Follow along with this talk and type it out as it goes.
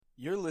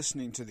You're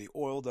listening to the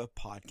Oiled Up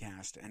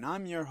Podcast, and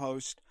I'm your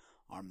host,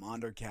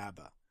 Armando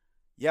Caba.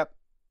 Yep,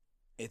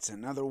 it's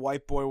another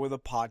white boy with a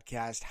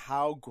podcast.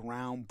 How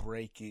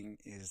groundbreaking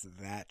is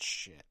that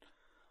shit?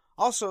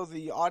 Also,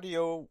 the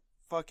audio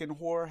fucking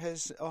whore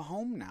has a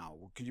home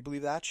now. Could you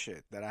believe that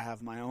shit? That I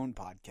have my own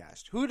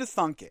podcast. Who'da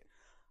thunk it?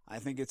 I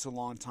think it's a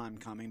long time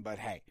coming, but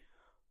hey,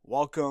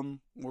 welcome.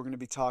 We're going to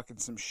be talking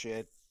some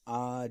shit.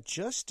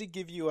 Just to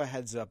give you a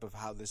heads up of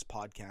how this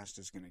podcast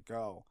is going to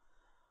go,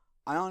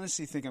 I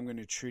honestly think I'm going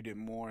to treat it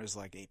more as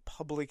like a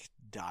public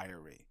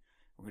diary.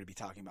 We're going to be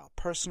talking about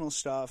personal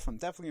stuff. I'm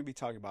definitely going to be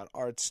talking about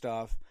art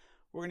stuff.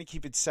 We're going to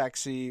keep it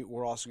sexy.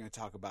 We're also going to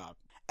talk about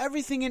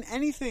everything and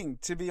anything,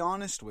 to be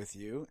honest with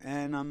you.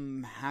 And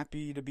I'm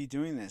happy to be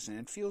doing this. And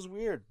it feels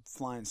weird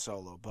flying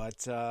solo,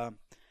 but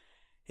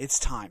it's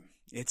time.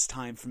 It's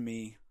time for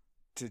me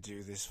to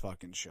do this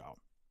fucking show.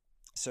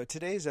 So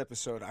today's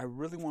episode, I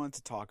really wanted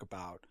to talk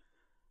about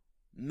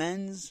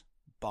men's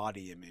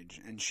body image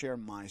and share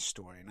my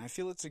story. And I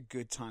feel it's a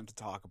good time to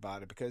talk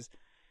about it because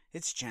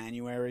it's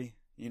January.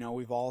 You know,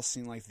 we've all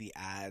seen like the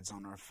ads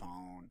on our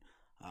phone.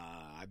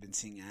 I've been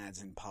seeing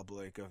ads in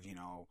public of,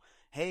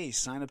 hey,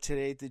 sign up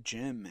today at the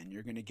gym and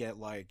you're going to get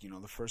like,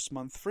 the first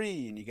month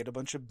free and you get a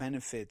bunch of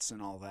benefits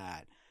and all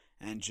that.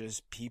 And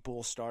just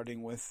people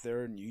starting with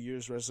their New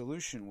Year's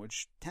resolution,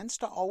 which tends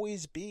to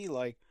always be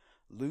like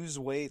lose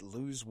weight,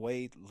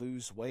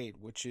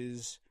 which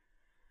is,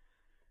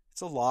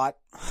 it's a lot.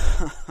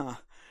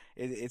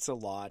 It's a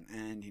lot,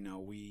 and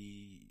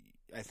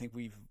I think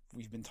we've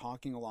been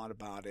talking a lot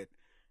about it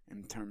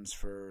in terms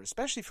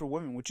especially for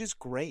women, which is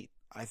great.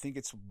 I think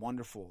it's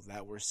wonderful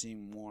that we're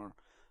seeing more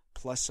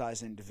plus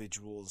size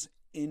individuals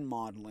in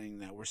modeling,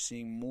 that we're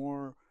seeing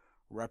more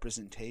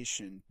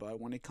representation. But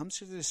when it comes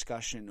to the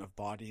discussion of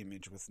body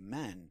image with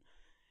men,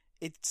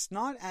 it's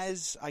not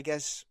as, I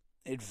guess,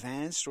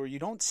 advanced, or you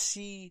don't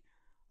see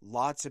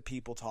lots of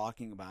people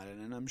talking about it.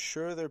 And I'm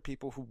sure there are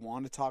people who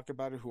want to talk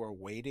about it who are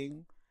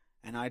waiting.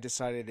 And I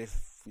decided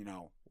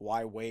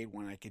why wait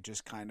when I could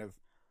just kind of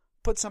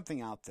put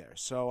something out there.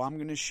 So I'm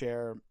going to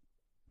share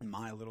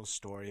my little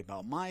story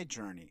about my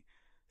journey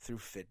through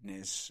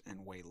fitness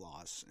and weight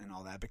loss and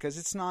all that, because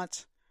it's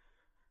not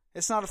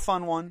a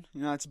fun one.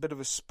 It's a bit of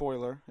a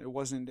spoiler. It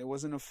wasn't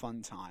a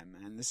fun time.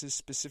 And this is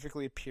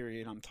specifically a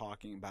period I'm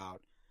talking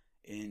about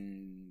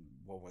in,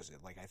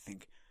 I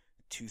think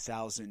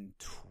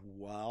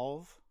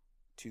 2012,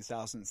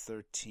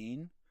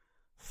 2013.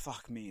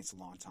 Fuck me, it's a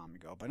long time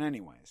ago. But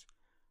anyways,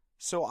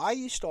 so I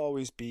used to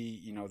always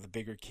be, the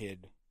bigger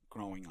kid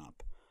growing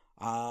up.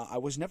 I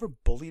was never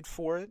bullied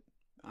for it.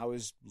 I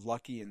was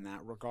lucky in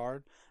that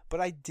regard. But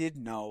I did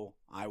know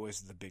I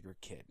was the bigger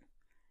kid.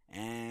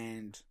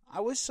 And I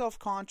was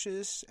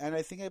self-conscious, and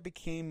I think I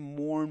became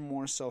more and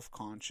more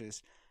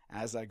self-conscious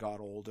as I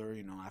got older,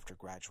 after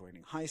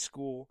graduating high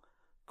school,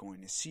 going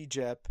to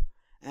CEGEP.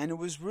 And it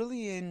was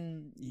really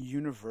in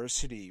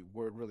university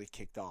where it really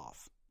kicked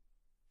off.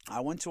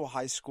 I went to a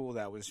high school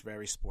that was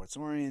very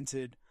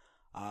sports-oriented.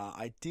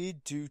 I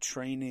did do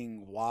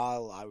training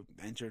while I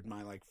entered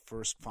my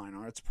first fine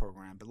arts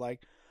program, but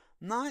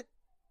not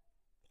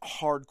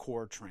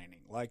hardcore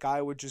training. I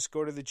would just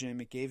go to the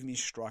gym. It gave me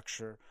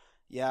structure.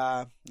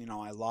 Yeah,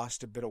 I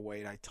lost a bit of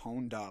weight. I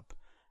toned up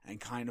and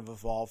kind of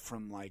evolved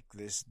from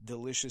this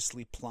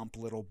deliciously plump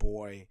little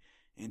boy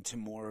into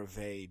more of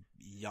a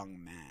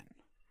young man.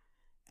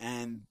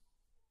 And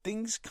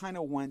things kind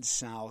of went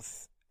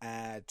south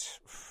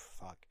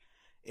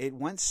It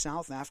went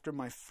south after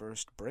my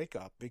first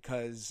breakup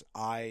because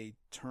I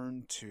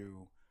turned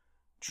to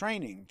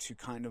training to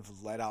kind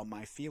of let out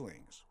my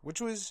feelings,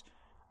 which was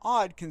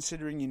odd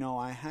considering,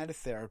 I had a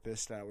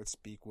therapist that I would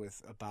speak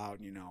with about,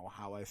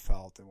 how I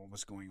felt and what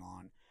was going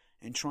on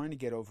and trying to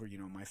get over,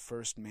 my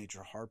first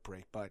major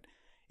heartbreak. But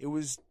it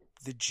was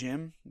the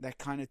gym that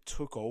kind of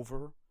took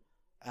over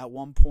at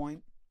one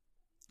point.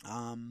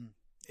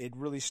 It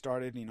really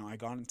started, I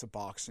got into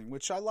boxing,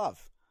 which I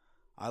love.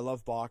 I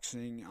love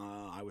boxing.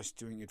 I was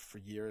doing it for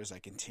years. I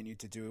continued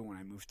to do it when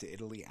I moved to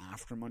Italy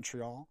after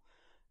Montreal.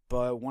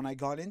 But when I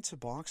got into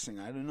boxing,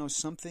 I don't know,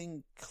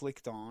 something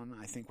clicked on,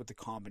 I think with the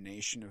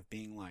combination of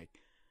being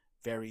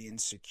very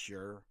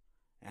insecure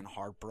and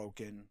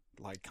heartbroken,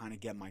 kind of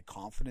get my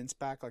confidence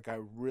back. I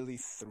really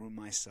threw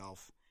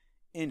myself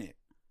in it.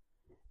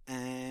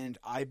 And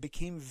I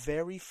became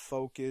very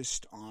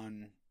focused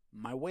on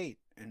my weight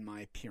and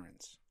my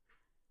appearance.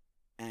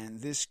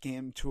 And this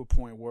came to a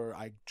point where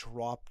I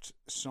dropped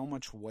so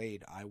much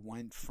weight. I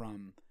went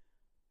from,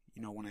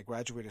 when I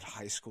graduated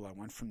high school, I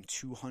went from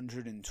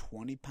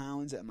 220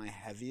 pounds at my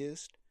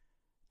heaviest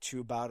to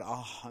about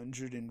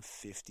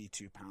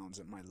 152 pounds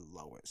at my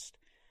lowest.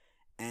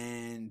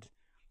 And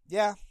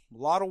yeah, a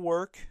lot of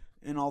work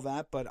and all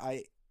that, but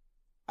I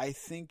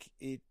think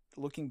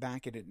looking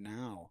back at it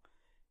now,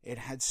 it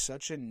had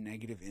such a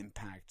negative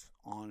impact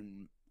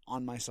on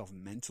myself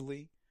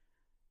mentally.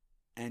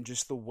 And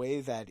just the way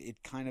that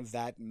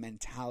that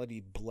mentality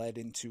bled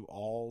into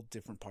all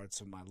different parts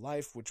of my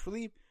life, which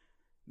really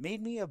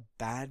made me a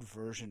bad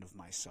version of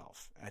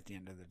myself at the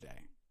end of the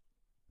day.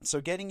 So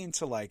getting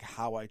into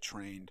how I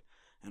trained,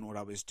 and what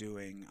I was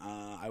doing.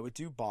 I would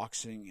do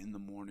boxing in the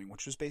morning,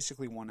 which was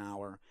basically 1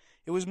 hour.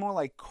 It was more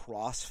like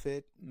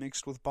CrossFit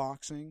mixed with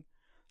boxing.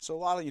 So a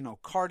lot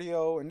of,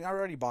 cardio, and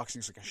already boxing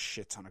is like a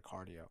shit ton of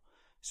cardio.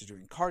 So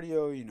doing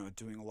cardio,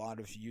 doing a lot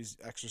of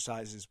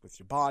exercises with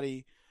your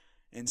body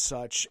and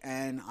such.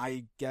 And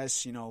I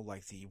guess,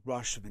 like the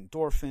rush of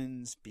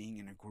endorphins, being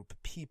in a group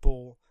of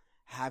people,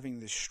 having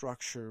this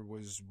structure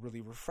was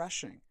really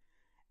refreshing.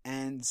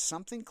 And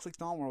something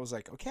clicked on where I was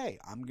like, okay,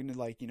 I'm going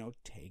to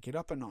take it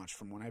up a notch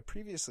from when I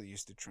previously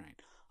used to train.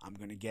 I'm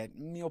going to get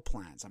meal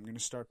plans. I'm going to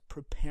start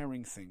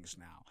preparing things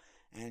now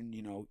and,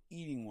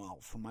 eating well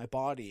for my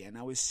body. And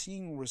I was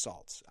seeing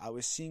results. I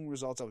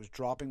was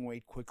dropping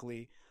weight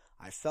quickly.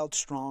 I felt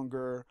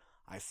stronger.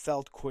 I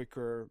felt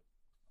quicker.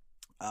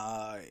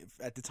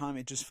 At the time,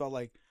 it just felt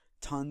like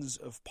tons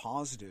of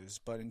positives.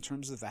 But in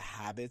terms of the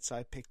habits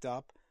I picked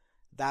up,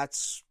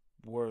 that's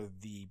where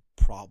the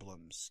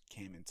problems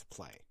came into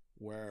play,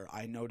 where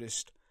I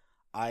noticed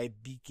I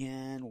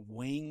began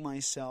weighing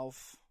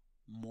myself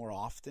more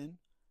often.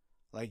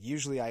 Like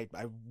usually I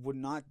would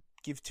not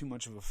give too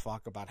much of a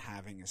fuck about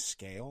having a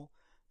scale,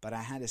 but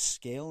I had a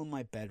scale in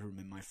my bedroom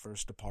in my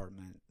first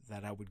apartment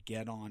that I would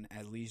get on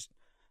at least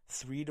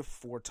 3 to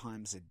 4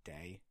 times a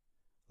day.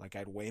 Like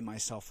I'd weigh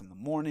myself in the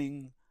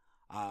morning,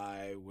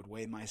 I would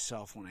weigh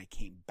myself when I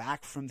came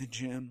back from the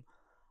gym,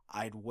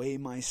 I'd weigh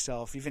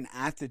myself even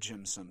at the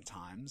gym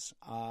sometimes.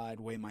 I'd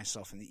weigh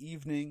myself in the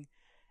evening.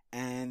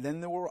 And then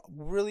there were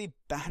really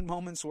bad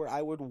moments where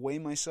I would weigh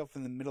myself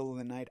in the middle of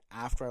the night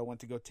after I went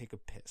to go take a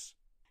piss.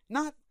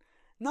 Not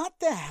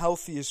the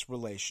healthiest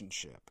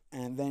relationship.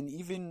 And then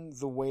even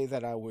the way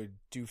that I would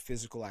do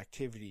physical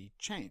activity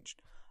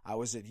changed. I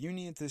was at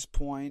uni at this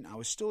point. I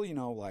was still,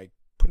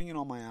 putting in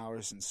all my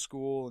hours in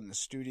school, in the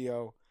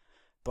studio.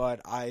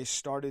 But I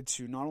started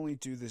to not only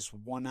do this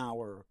 1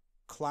 hour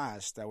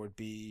class that would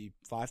be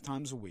 5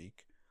 times a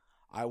week.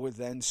 I would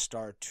then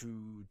start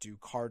to do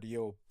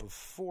cardio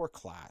before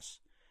class.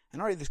 And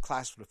already this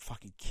class would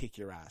fucking kick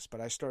your ass.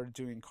 But I started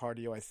doing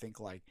cardio, I think,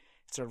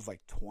 sort of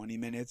 20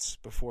 minutes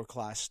before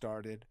class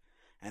started.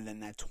 And then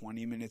that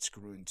 20 minutes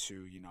grew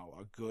into,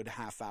 a good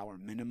half hour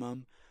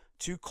minimum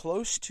to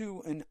close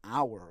to an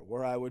hour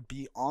where I would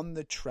be on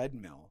the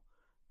treadmill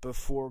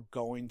before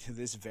going to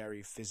this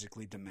very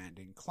physically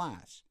demanding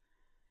class.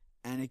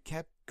 And it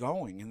kept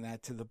going, and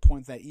that to the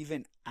point that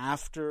even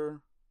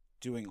after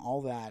doing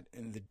all that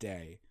in the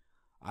day,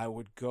 I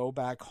would go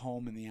back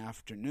home in the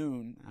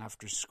afternoon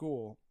after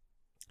school,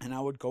 and I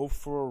would go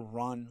for a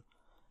run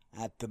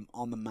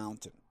on the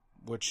mountain,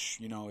 which,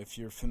 if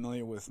you're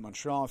familiar with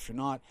Montreal, if you're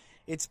not,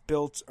 it's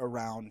built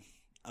around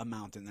a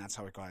mountain. That's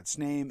how it got its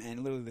name.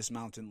 And literally this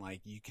mountain,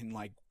 you can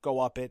go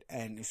up it,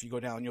 and if you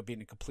go down, you'll be in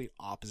the complete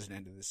opposite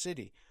end of the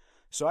city.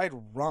 So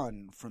I'd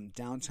run from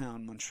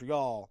downtown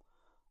Montreal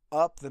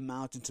up the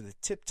mountain to the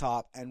tip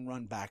top and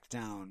run back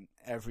down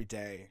every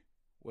day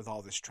with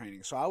all this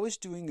training. So I was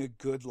doing a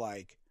good,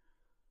 I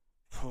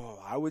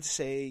would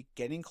say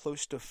getting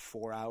close to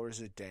 4 hours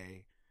a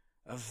day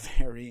of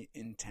very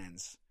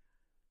intense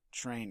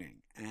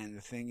training. And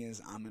the thing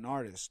is, I'm an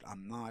artist.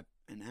 I'm not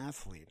an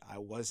athlete. I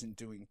wasn't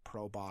doing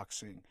pro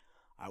boxing.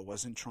 I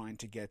wasn't trying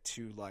to get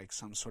to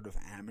some sort of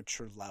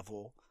amateur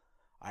level.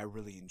 I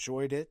really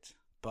enjoyed it,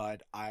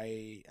 but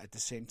at the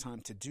same time,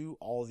 to do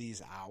all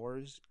these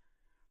hours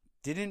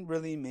didn't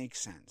really make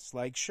sense.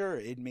 Sure,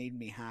 it made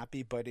me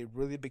happy, but it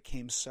really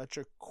became such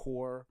a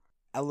core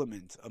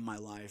element of my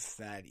life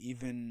that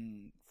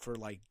even for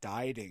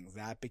dieting,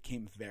 that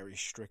became very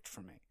strict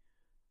for me.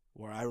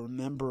 Where I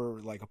remember,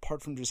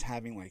 apart from just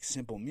having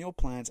simple meal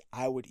plans,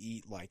 I would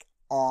eat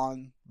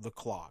on the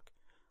clock.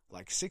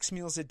 6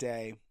 meals a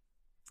day,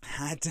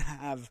 had to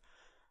have,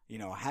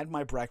 had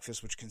my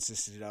breakfast, which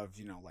consisted of,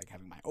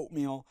 having my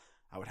oatmeal.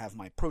 I would have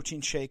my protein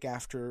shake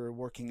after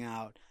working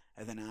out.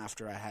 And then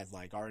after I had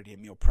already a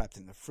meal prepped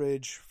in the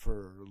fridge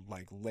for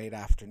late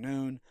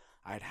afternoon,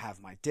 I'd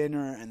have my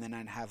dinner, and then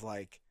I'd have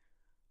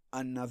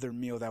another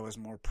meal that was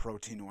more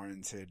protein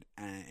oriented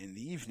in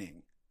the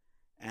evening.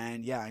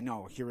 And yeah, I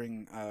know,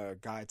 hearing a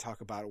guy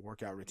talk about a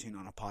workout routine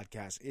on a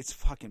podcast, it's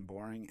fucking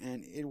boring.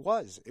 And it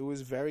was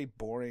very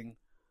boring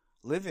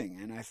living.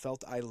 And I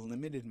felt I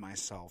limited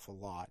myself a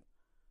lot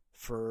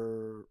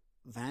for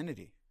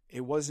vanity.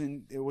 It was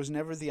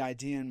never the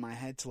idea in my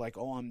head to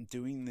I'm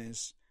doing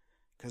this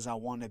because I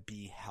want to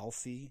be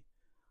healthy.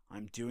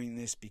 I'm doing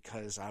this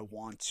because I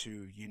want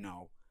to,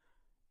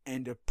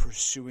 end up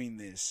pursuing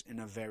this in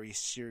a very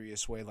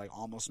serious way,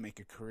 almost make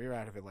a career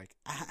out of it.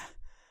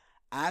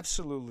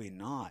 Absolutely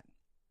not.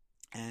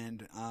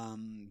 And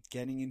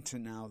getting into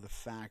now the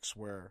facts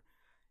where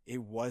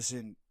it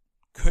wasn't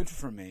good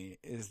for me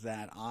is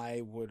that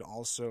I would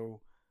also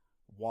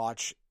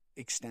watch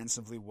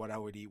extensively what I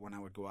would eat when I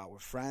would go out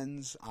with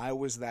friends. I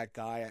was that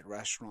guy at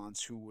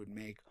restaurants who would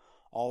make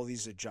all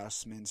these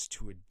adjustments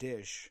to a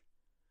dish,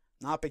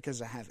 not because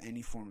I have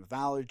any form of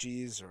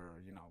allergies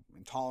or,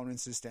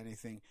 intolerances to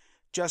anything,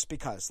 just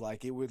because,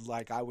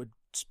 I would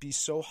be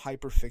so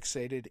hyper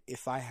fixated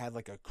if I had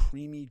a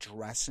creamy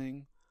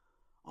dressing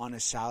on a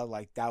salad,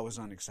 like, that was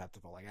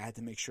unacceptable. Like, I had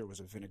to make sure it was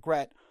a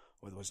vinaigrette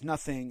or there was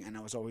nothing, and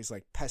I was always,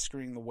 like,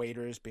 pestering the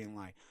waiters, being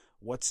like,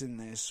 what's in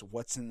this,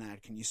 what's in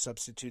that, can you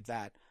substitute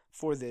that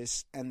for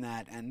this and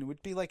that, and it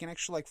would be, like, an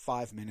extra, like,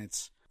 5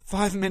 minutes.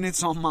 5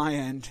 minutes on my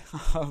end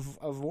of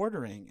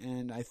ordering,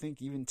 and I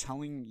think even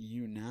telling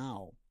you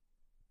now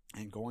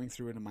and going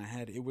through it in my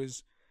head,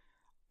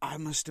 I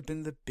must have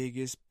been the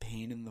biggest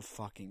pain in the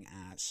fucking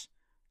ass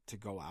to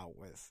go out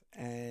with.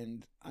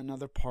 And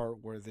another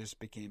part where this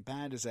became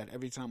bad is that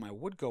every time I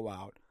would go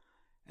out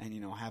and,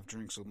 have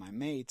drinks with my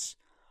mates,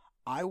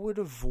 I would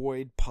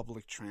avoid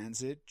public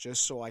transit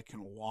just so I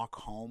can walk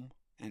home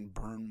and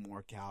burn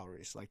more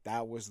calories. Like,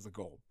 that was the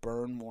goal,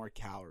 burn more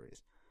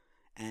calories.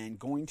 And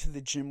going to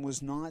the gym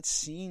was not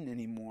seen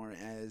anymore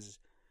as,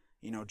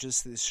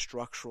 just this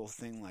structural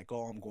thing like,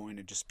 oh, I'm going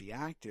to just be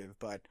active.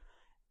 But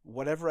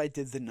whatever I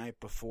did the night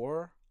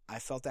before, I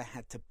felt I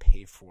had to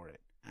pay for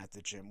it at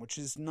the gym, which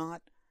is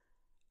not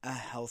a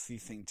healthy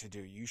thing to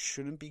do. You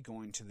shouldn't be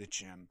going to the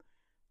gym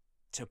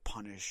to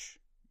punish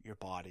your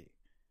body.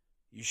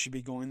 You should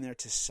be going there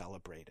to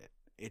celebrate it.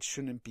 It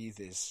shouldn't be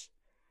this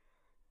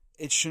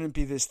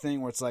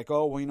thing where it's like,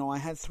 oh, well, I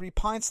had 3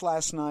 pints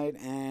last night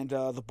and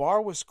the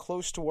bar was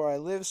close to where I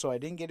live, so I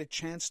didn't get a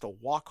chance to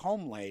walk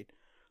home late.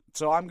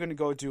 So I'm going to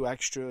go do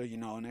extra,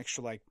 an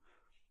extra like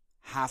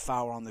half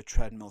hour on the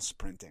treadmill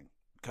sprinting,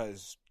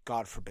 because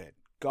God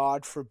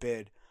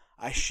forbid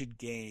I should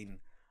gain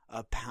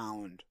a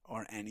pound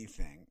or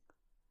anything.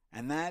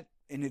 And that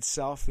in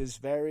itself is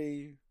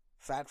very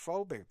fat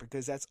phobic,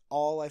 because that's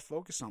all I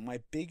focus on. My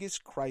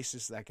biggest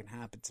crisis that can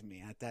happen to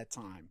me at that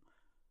time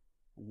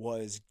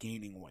was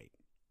gaining weight.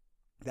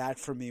 That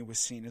for me was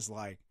seen as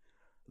like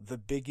the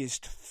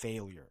biggest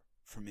failure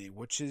for me,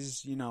 which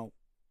is,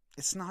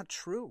 it's not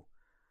true.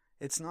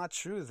 It's not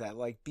true that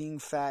like being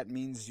fat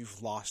means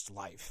you've lost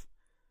life,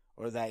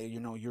 or that,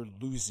 you're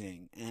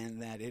losing,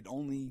 and that it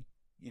only,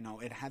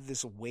 it had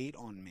this weight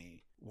on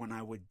me when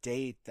I would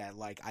date that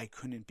like I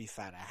couldn't be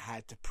fat. I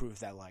had to prove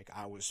that like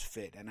I was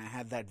fit, and I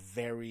had that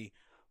very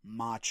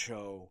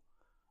macho,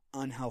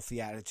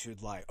 unhealthy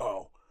attitude like,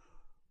 oh,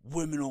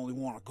 women only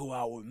want to go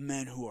out with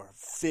men who are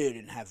fit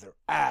and have their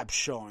abs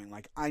showing.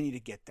 Like, I need to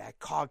get that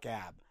cock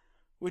ab.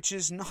 Which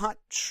is not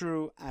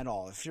true at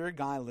all. If you're a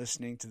guy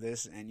listening to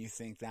this and you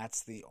think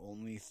that's the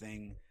only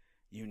thing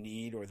you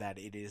need, or that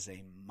it is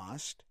a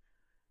must,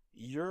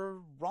 you're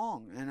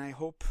wrong. And I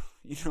hope,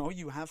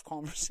 you have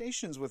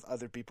conversations with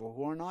other people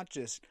who are not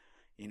just,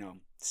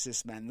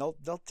 cis men.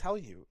 They'll tell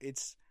you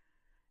it's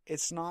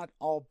not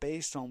all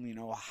based on,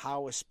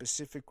 how a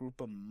specific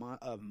group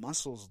of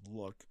muscles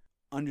look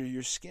under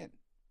your skin,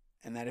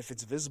 and that if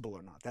it's visible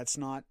or not. That's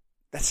not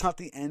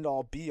the end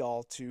all be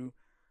all to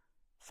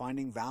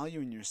finding value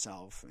in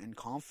yourself and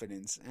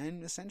confidence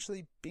and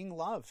essentially being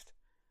loved.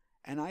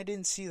 And I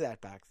didn't see that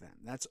back then.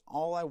 That's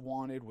all I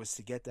wanted, was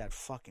to get that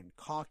fucking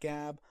cock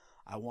ab.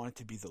 I wanted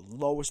to be the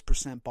lowest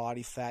 %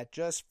 body fat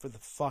just for the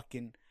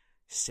fucking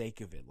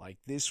sake of it. Like,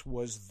 this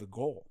was the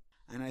goal.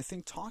 And I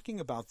think talking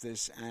about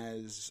this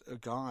as a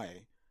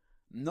guy,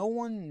 no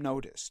one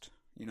noticed.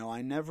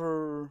 I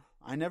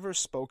never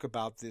spoke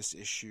about this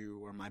issue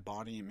or my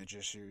body image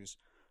issues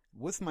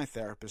with my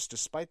therapist,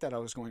 despite that I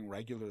was going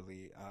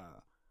regularly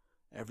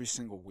every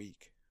single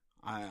week.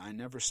 I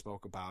never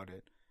spoke about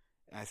it.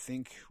 I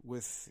think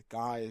with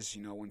guys,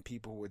 when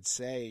people would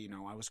say,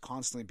 I was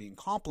constantly being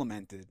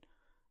complimented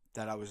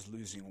that I was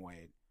losing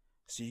weight.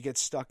 So you get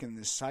stuck in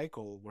this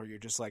cycle where you're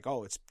just like,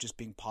 oh, it's just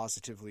being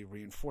positively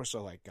reinforced.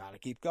 So like, gotta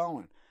keep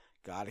going.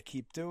 Gotta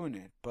keep doing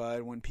it.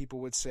 But when people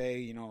would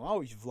say,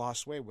 oh, you've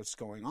lost weight, what's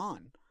going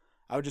on?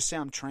 I would just say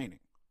I'm training.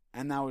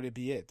 And that would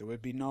be it. There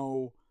would be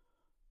no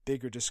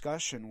bigger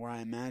discussion, where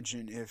I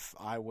imagine if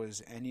I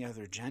was any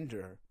other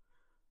gender,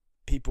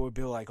 people would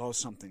be like, oh,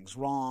 something's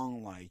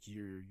wrong. Like,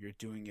 you're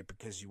doing it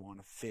because you want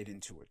to fit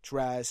into a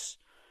dress.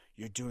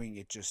 You're doing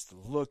it just to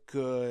look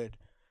good.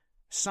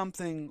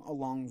 Something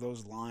along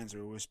those lines, or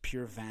it was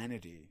pure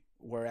vanity.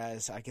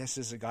 Whereas I guess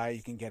as a guy,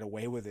 you can get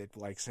away with it,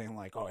 like saying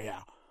like, oh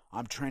yeah,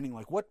 I'm training.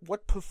 Like,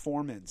 what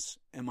performance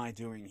am I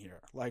doing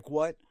here? Like,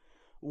 what,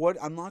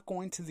 I'm not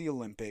going to the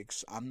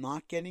Olympics. I'm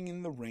not getting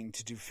in the ring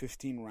to do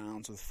 15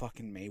 rounds with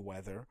fucking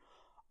Mayweather.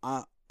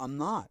 I'm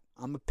not.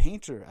 I'm a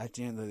painter at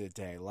the end of the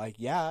day. Like,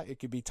 yeah, it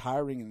could be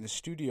tiring in the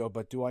studio,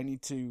 but do I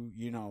need to,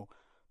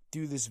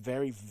 do this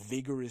very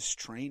vigorous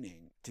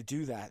training to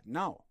do that?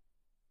 No,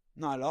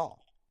 not at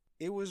all.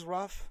 It was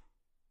rough.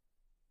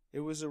 It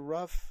was a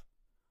rough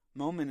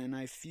moment, and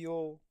I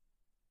feel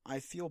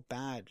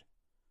bad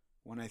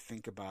when I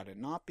think about it.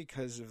 Not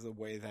because of the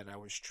way that I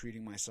was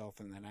treating myself,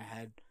 and that I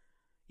had,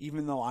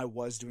 even though I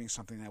was doing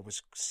something that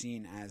was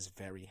seen as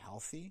very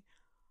healthy,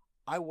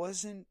 I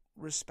wasn't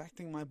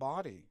respecting my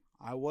body.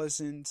 I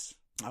wasn't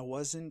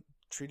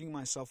treating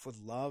myself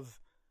with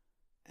love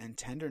and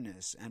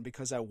tenderness. And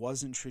because I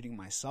wasn't treating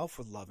myself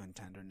with love and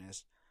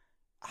tenderness,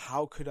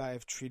 how could I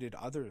have treated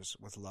others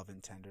with love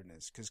and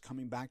tenderness? Because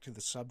coming back to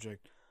the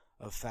subject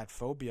of fat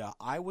phobia,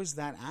 I was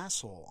that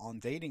asshole on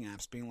dating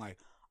apps being like,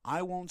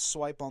 I won't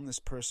swipe on this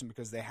person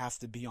because they have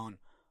to be on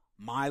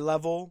my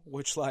level,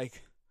 which,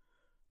 like,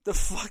 the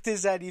fuck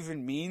does that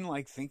even mean?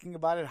 Like, thinking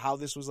about it, how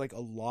this was, like, a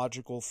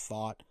logical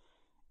thought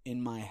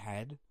in my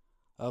head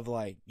of,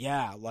 like,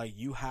 yeah, like,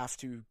 you have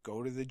to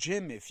go to the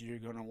gym if you're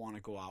gonna want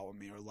to go out with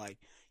me, or, like,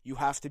 you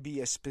have to be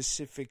a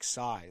specific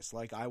size.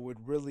 Like, I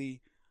would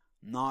really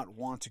not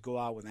want to go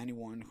out with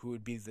anyone who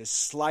would be the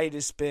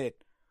slightest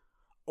bit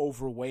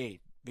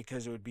overweight,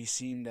 because it would be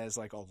seen as,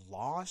 like, a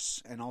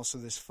loss. And also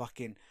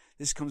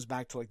this comes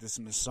back to, like, this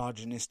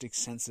misogynistic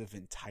sense of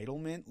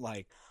entitlement.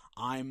 Like,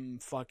 I'm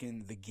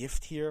fucking the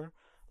gift here.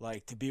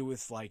 Like, to be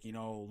with, like,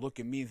 look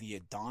at me, the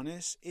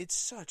Adonis. It's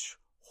such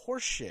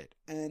horseshit.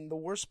 And the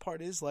worst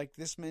part is, like,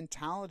 this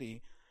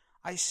mentality,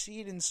 I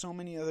see it in so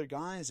many other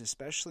guys,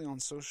 especially on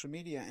social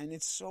media, and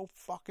it's so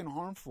fucking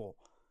harmful.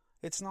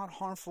 It's not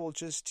harmful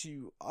just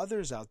to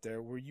others out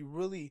there where you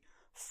really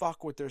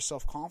fuck with their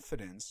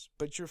self-confidence,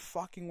 but you're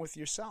fucking with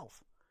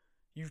yourself.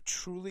 You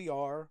truly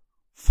are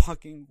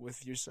fucking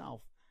with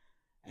yourself.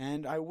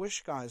 And I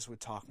wish guys would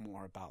talk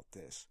more about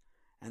this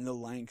and the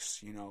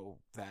lengths,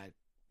 that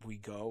we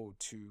go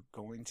to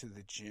going to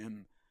the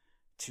gym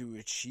to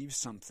achieve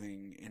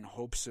something in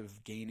hopes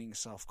of gaining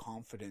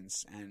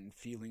self-confidence and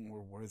feeling we're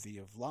worthy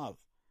of love.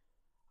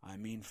 I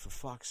mean, for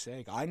fuck's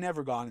sake, I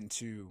never got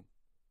into,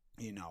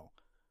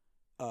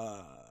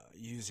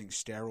 using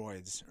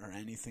steroids or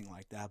anything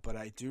like that, but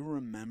I do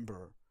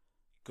remember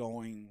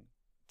going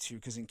to,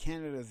 because in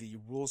Canada the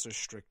rules are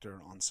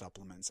stricter on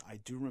supplements. I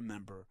do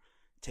remember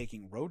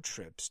taking road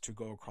trips to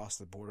go across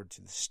the border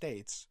to the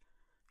States,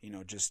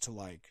 just to,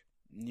 like,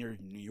 near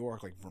New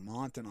York, like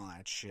Vermont and all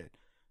that shit,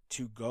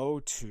 to go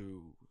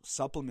to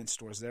supplement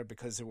stores there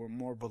because they were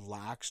more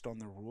relaxed on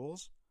the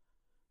rules,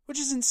 which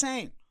is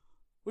insane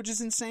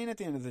at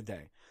the end of the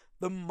day.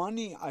 The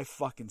money I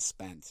fucking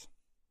spent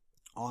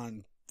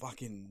on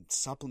fucking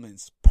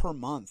supplements per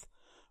month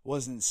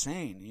was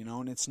insane,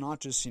 and it's not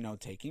just,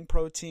 taking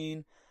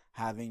protein,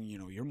 having,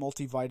 your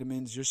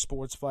multivitamins, your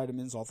sports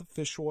vitamins, all the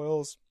fish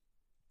oils.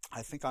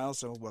 I think I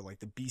also, like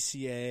the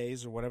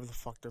BCAAs or whatever the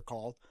fuck they're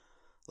called.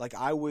 Like,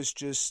 I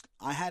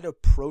had a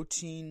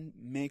protein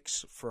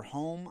mix for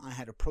home, I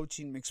had a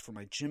protein mix for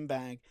my gym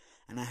bag,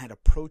 and I had a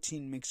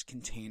protein mix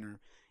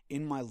container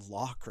in my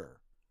locker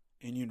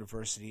in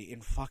university, in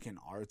fucking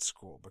art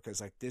school,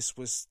 because, like, this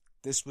was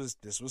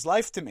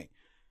life to me.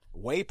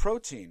 Whey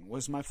protein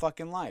was my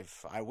fucking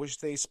life. I wish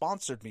they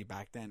sponsored me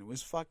back then. It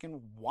was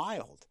fucking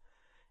wild.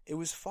 It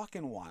was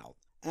fucking wild.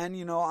 And,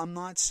 I'm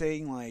not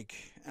saying, like,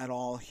 at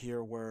all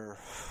here where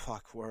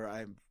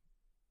I'm,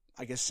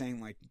 I guess,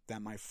 saying, like,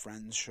 that my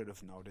friends should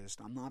have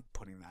noticed. I'm not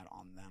putting that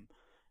on them.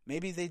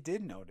 Maybe they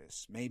did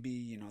notice.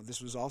 Maybe,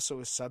 this was also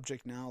a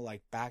subject now,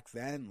 like, back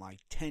then, like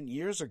 10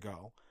 years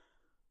ago,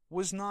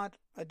 was not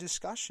a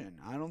discussion.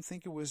 I don't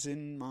think it was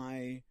in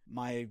my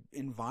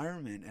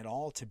environment at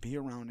all to be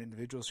around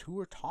individuals who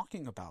were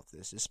talking about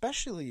this,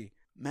 especially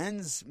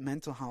men's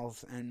mental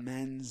health and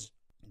men's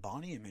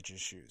body image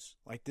issues.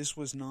 Like, this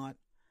was not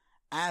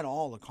at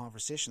all a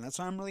conversation. That's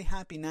why I'm really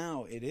happy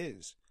now it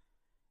is.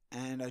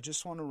 And I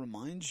just want to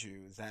remind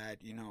you that,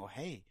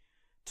 hey,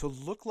 to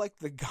look like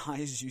the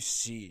guys you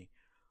see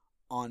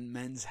on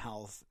Men's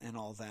Health and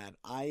all that,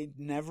 I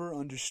never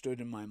understood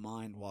in my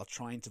mind, while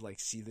trying to, like,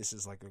 see this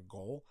as, like, a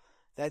goal,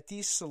 that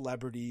these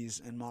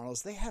celebrities and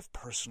models, they have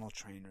personal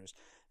trainers.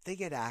 They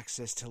get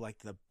access to, like,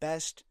 the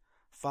best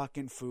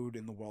fucking food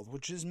in the world,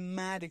 which is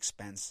mad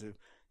expensive.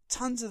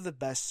 Tons of the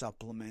best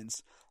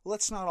supplements.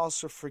 Let's not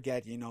also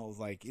forget,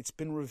 like, it's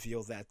been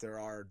revealed that there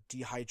are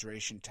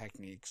dehydration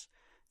techniques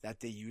that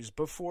they use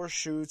before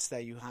shoots,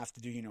 that you have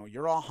to do,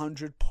 your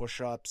 100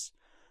 push-ups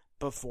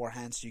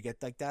beforehand, so you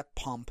get, like, that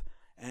pump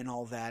and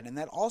all that. And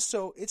that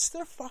also, it's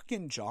their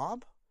fucking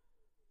job.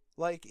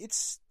 Like,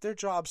 it's their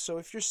job. So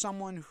if you're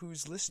someone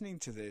who's listening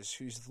to this,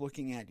 who's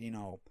looking at,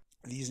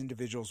 these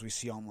individuals we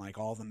see on, like,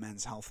 all the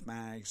Men's Health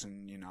mags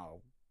and,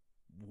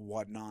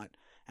 whatnot,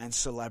 and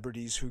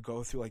celebrities who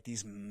go through, like,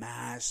 these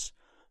mass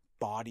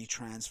body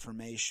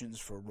transformations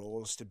for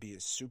roles to be a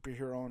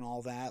superhero and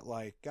all that,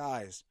 like,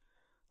 guys,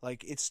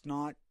 like, it's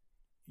not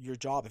your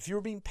job. If you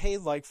were being paid,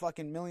 like,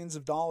 fucking millions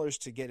of dollars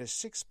to get a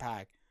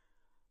six-pack,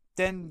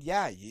 then,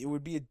 yeah, it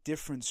would be a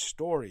different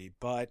story,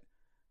 but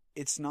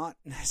it's not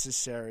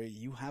necessary.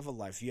 You have a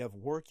life. You have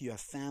work, you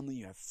have family,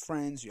 you have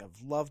friends, you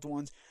have loved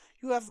ones,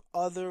 you have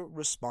other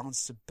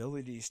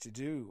responsibilities to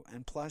do.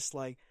 And plus,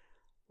 like,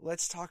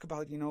 let's talk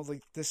about,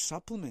 like, the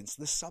supplements.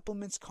 The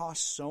supplements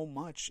cost so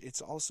much.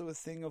 It's also a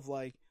thing of,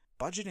 like,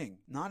 budgeting.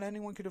 Not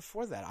anyone could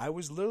afford that. I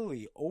was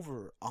literally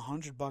over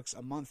 $100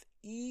 a month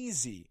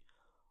easy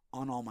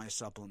on all my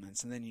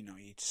supplements. And then, you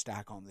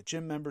stack on the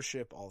gym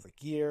membership, all the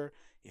gear.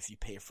 If you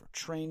pay for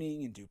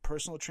training and do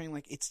personal training,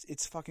 like,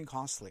 it's fucking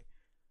costly.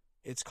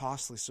 It's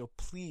costly. So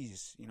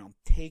please,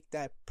 take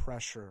that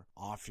pressure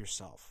off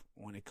yourself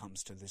when it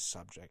comes to this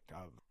subject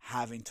of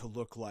having to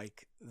look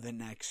like the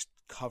next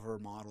cover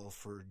model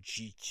for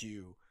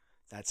GQ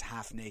that's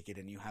half naked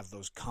and you have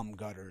those cum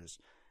gutters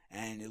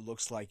and it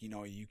looks like,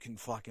 you can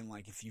fucking,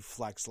 like, if you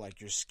flex, like,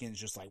 your skin's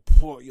just like,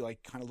 you're,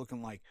 like, kind of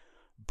looking like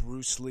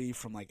Bruce Lee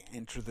from, like,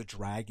 Enter the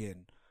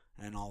Dragon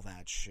and all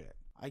that shit.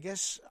 I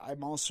guess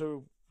I'm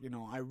also,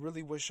 I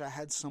really wish I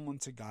had someone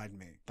to guide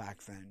me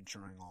back then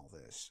during all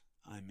this.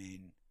 I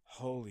mean,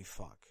 holy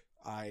fuck.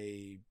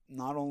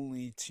 Not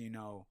only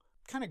to,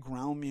 kind of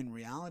ground me in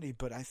reality,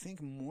 but I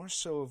think more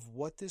so of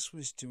what this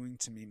was doing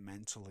to me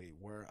mentally,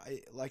 where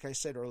like I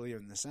said earlier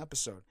in this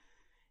episode,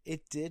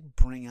 it did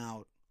bring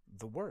out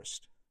the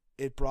worst.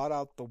 It brought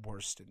out the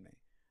worst in me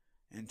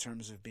in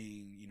terms of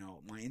being,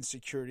 my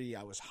insecurity.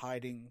 I was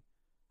hiding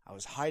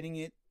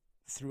it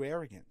through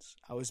arrogance.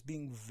 I was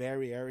being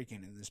very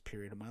arrogant in this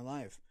period of my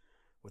life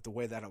with the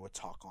way that I would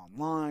talk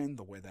online,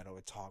 the way that I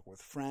would talk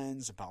with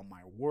friends about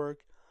my work.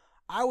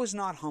 I was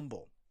not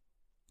humble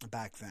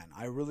back then.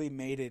 I really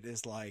made it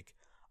as like,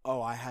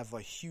 oh, I have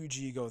a huge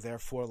ego,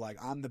 therefore like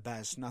I'm the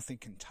best, nothing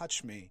can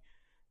touch me.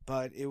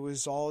 But it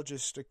was all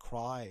just a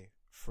cry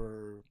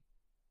for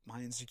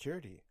my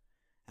insecurity.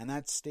 And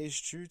that stays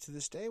true to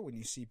this day when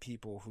you see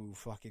people who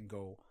fucking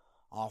go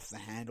off the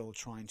handle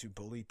trying to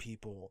bully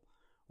people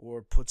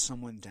or put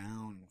someone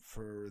down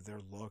for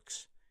their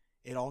looks.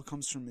 It all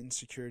comes from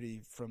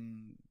insecurity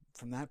from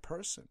that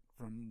person,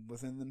 from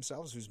within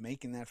themselves who's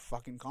making that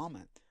fucking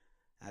comment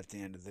at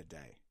the end of the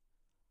day.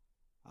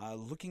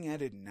 Looking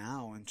at it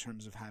now in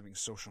terms of having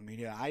social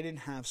media, I didn't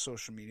have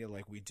social media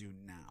like we do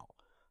now.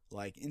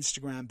 Like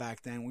Instagram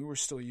back then, we were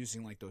still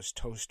using like those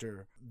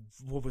toaster,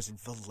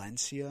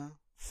 Valencia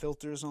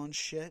filters on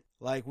shit.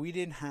 Like we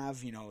didn't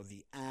have,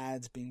 the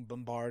ads being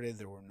bombarded.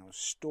 There were no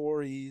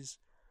stories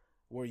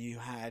where you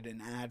had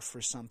an ad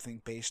for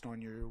something based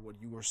on what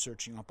you were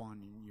searching up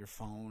on your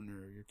phone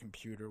or your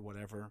computer,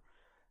 whatever.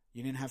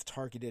 You didn't have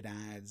targeted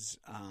ads.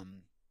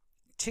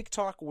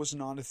 TikTok was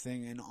not a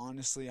thing, and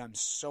honestly, I'm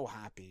so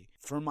happy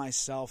for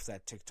myself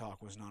that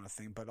TikTok was not a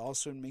thing, but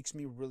also it makes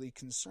me really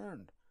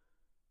concerned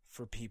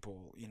for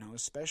people,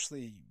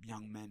 especially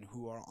young men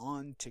who are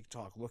on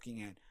TikTok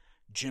looking at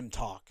gym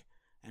talk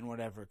and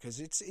whatever, because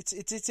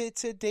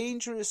it's a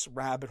dangerous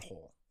rabbit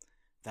hole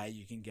that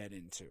you can get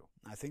into.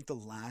 I think the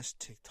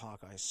last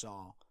TikTok I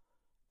saw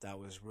that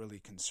was really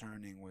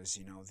concerning was,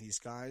 these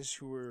guys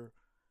who were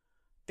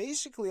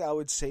basically, I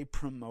would say,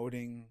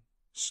 promoting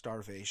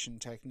starvation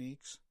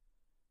techniques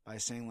by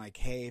saying like,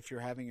 hey, if you're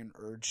having an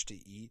urge to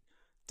eat,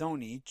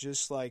 don't eat,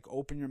 just like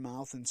open your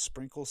mouth and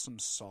sprinkle some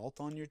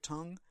salt on your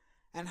tongue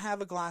and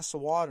have a glass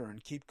of water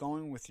and keep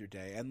going with your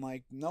day. And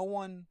like no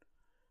one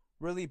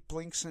really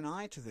blinks an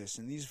eye to this,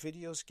 and these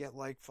videos get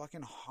like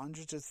fucking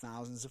hundreds of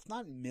thousands, if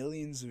not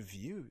millions of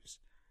views.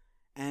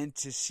 And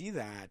to see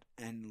that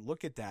and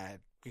look at that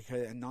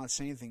and not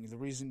say anything, the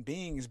reason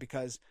being is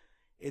because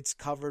it's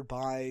covered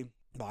by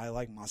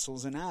like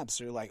muscles and abs.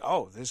 So you're like,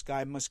 oh, this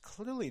guy must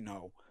clearly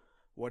know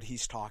what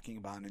he's talking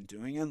about and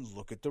doing, and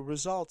look at the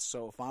results.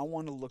 So if I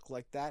want to look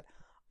like that,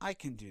 I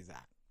can do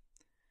that.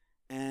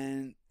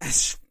 And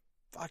it's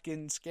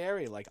fucking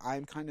scary. Like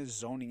I'm kind of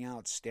zoning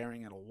out,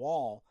 staring at a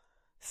wall,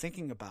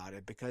 thinking about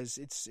it, because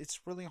it's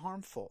really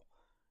harmful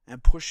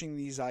and pushing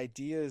these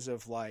ideas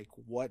of like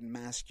what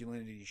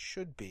masculinity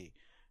should be,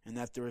 and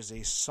that there is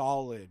a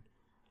solid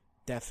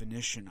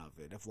definition of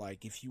it, of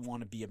like, if you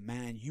want to be a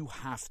man, you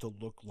have to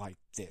look like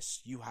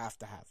this. You have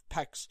to have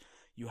pecs.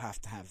 You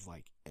have to have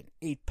like an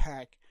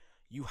 8-pack.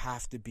 You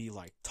have to be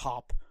like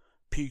top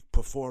peak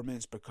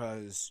performance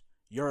because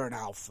you're an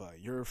alpha.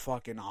 You're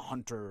fucking a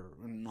hunter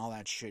and all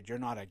that shit. You're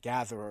not a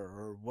gatherer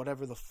or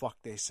whatever the fuck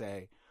they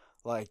say.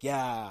 Like,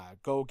 yeah,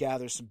 go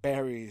gather some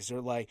berries. Or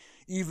like,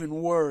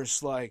 even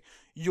worse, like,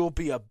 you'll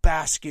be a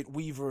basket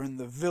weaver in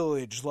the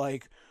village.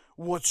 Like,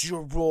 what's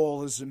your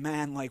role as a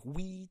man? Like,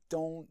 we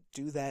don't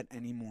do that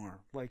anymore.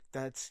 Like,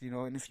 that's,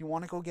 and if you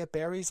want to go get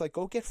berries, like,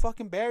 go get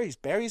fucking berries.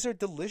 Berries are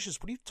delicious.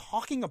 What are you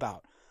talking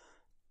about?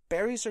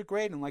 Berries are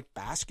great. And, like,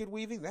 basket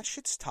weaving, that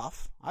shit's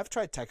tough. I've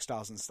tried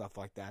textiles and stuff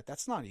like that.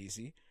 That's not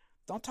easy.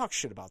 Don't talk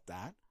shit about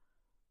that.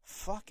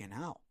 Fucking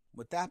hell.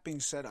 With that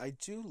being said, I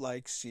do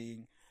like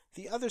seeing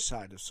the other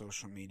side of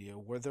social media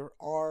where there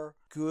are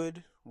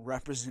good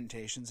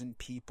representations in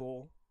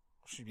people,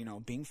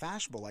 being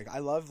fashionable. Like, I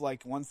love,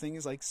 like, one thing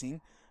is, like,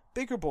 seeing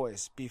bigger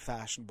boys be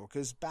fashionable.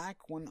 Because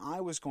back when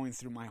I was going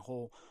through my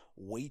whole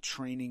weight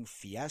training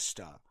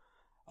fiesta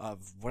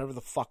of whatever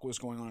the fuck was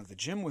going on at the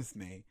gym with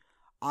me,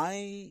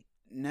 I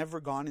never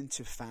got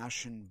into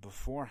fashion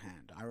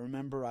beforehand. I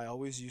remember I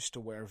always used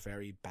to wear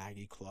very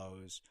baggy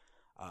clothes,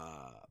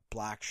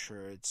 black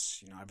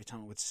shirts. Every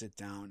time I would sit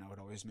down, I would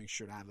always make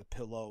sure to have a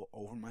pillow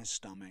over my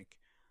stomach.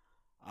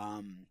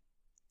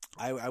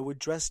 I would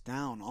dress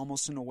down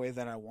almost in a way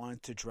that I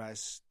wanted to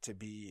dress to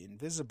be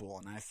invisible.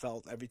 And I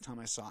felt every time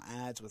I saw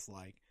ads with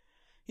like,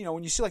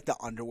 when you see like the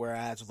underwear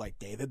ads with like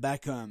David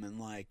Beckham and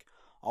like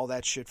all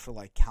that shit for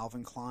like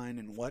Calvin Klein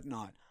and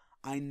whatnot,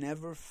 I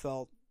never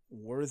felt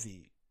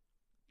worthy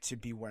to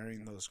be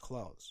wearing those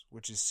clothes,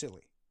 which is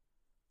silly.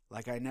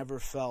 Like, I never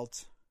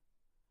felt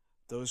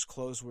those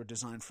clothes were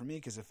designed for me,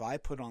 because if I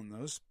put on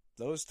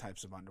those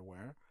types of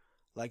underwear,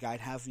 like, I'd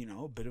have,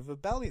 a bit of a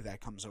belly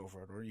that comes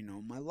over it, or,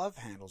 my love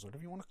handles,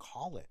 whatever you want to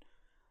call it.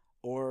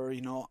 Or,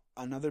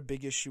 another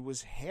big issue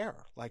was hair.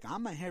 Like,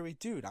 I'm a hairy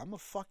dude. I'm a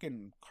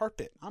fucking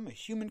carpet. I'm a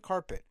human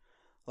carpet.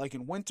 Like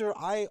in winter,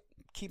 I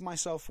keep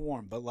myself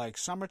warm, but like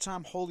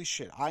summertime, holy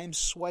shit, I am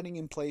sweating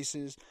in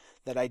places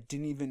that I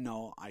didn't even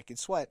know I could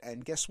sweat.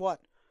 And guess what?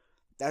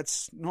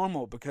 That's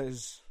normal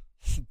because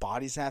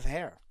bodies have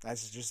hair.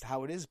 That's just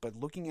how it is. But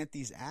looking at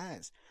these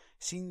ads,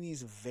 seeing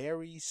these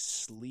very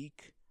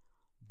sleek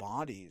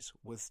bodies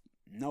with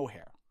no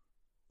hair,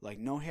 like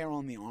no hair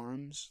on the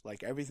arms,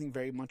 like everything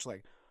very much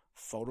like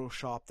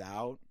photoshopped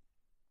out.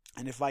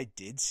 And if I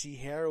did see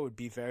hair, it would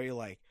be very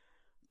like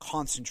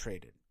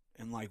concentrated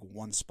in like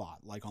one spot,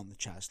 like on the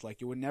chest.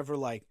 Like it would never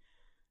like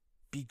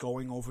be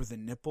going over the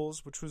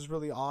nipples, which was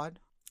really odd.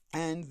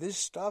 And this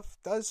stuff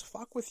does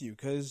fuck with you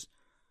because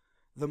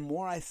the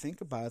more I think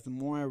about it, the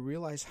more I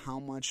realize how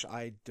much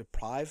I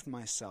deprived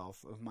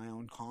myself of my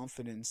own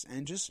confidence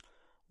and just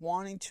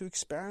wanting to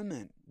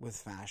experiment with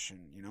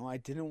fashion. You know, I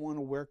didn't want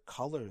to wear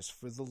colors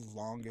for the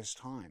longest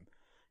time.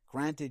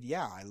 Granted,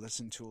 yeah, I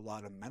listened to a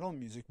lot of metal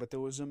music, but there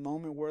was a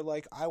moment where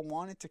like I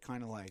wanted to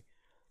kind of like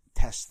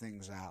test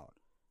things out.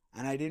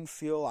 And I didn't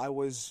feel I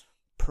was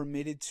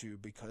permitted to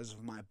because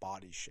of my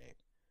body shape.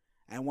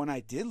 And when I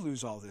did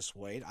lose all this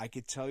weight, I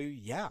could tell you,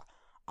 yeah,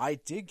 I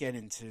did get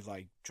into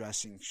like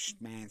dressing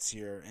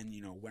schmancier and,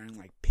 you know, wearing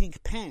like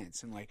pink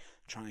pants and like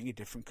trying a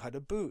different cut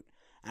of boot.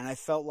 And I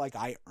felt like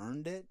I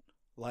earned it,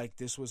 like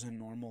this was a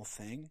normal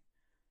thing.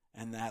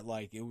 And that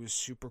like it was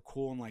super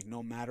cool and like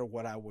no matter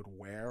what I would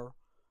wear,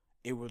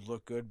 it would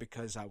look good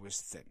because I was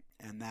thin.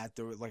 And that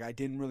there, like I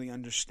didn't really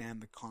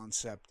understand the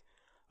concept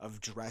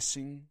of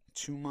dressing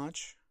too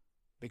much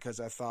because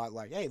I thought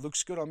like, hey, it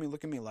looks good on me.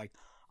 Look at me. Like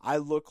I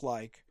look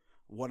like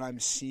what I'm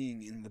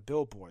seeing in the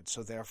billboard.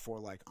 So therefore,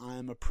 like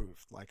I'm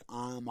approved. Like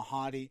I'm a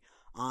hottie.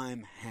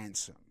 I'm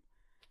handsome.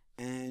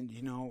 And,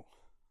 you know,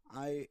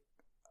 I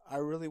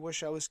really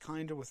wish I was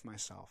kinder with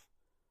myself.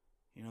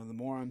 You know, the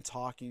more I'm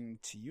talking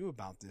to you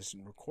about this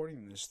and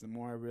recording this, the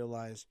more I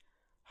realize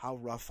how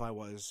rough I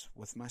was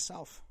with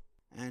myself.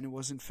 And it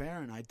wasn't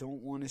fair, and I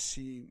don't want to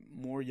see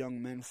more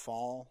young men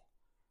fall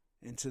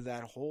into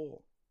that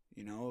hole,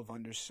 you know,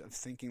 of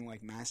thinking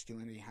like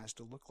masculinity has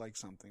to look like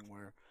something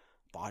where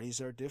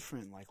bodies are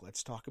different. Like,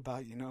 let's talk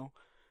about, you know,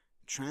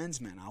 trans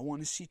men. I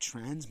want to see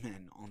trans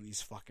men on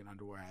these fucking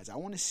underwear ads. I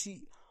want to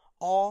see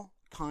all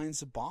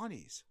kinds of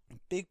bodies.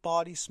 Big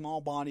bodies,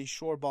 small bodies,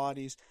 short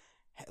bodies,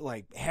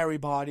 like hairy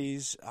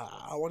bodies.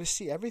 I want to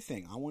see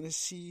everything. I want to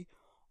see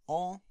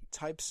all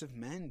types of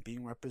men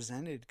being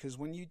represented, because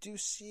when you do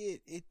see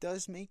it, it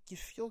does make you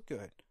feel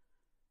good.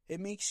 It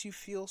makes you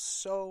feel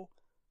so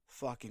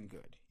fucking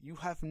good. You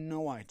have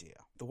no idea.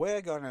 The way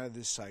I got out of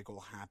this cycle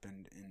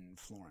happened in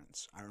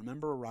Florence. I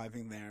remember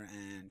arriving there,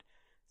 and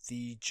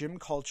the gym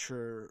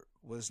culture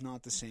was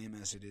not the same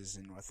as it is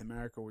in North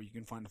America, where you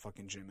can find a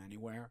fucking gym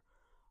anywhere.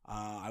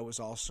 I was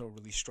also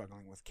really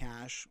struggling with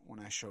cash when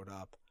I showed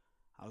up.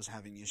 I was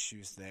having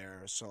issues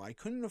there, so I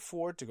couldn't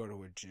afford to go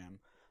to a gym.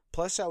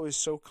 Plus, I was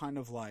so kind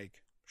of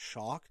like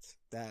shocked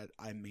that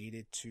I made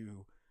it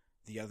to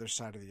the other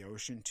side of the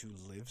ocean to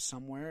live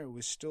somewhere. It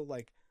was still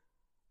like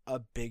a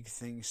big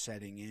thing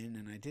setting in,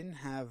 and I didn't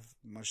have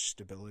much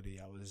stability.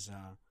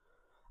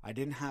 I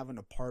didn't have an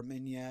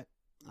apartment yet.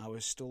 I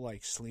was still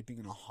like sleeping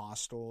in a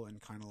hostel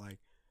and kind of like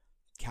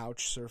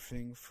couch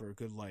surfing for a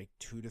good like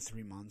 2 to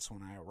 3 months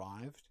when I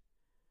arrived.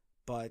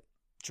 But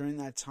during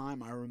that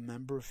time, I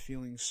remember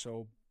feeling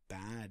so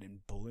bad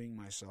and bullying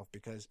myself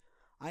because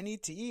I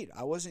need to eat.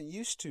 I wasn't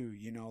used to,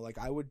 you know, like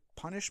I would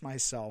punish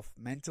myself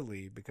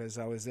mentally because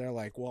I was there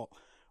like, well,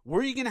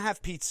 where are you going to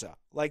have pizza?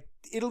 Like,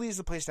 Italy is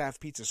the place to have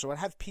pizza. So I'd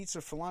have pizza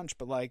for lunch,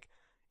 but like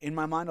in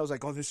my mind, I was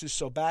like, oh, this is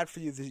so bad for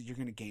you. You're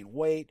going to gain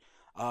weight.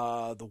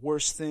 The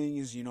worst thing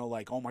is, you know,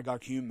 like, oh my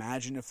God, can you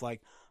imagine if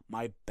like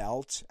my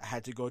belt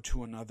had to go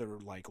to another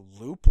like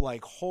loop?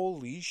 Like,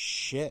 holy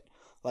shit.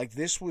 Like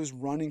this was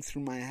running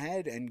through my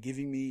head and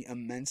giving me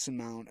immense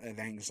amount of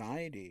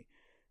anxiety.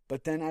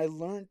 But then I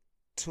learned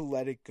to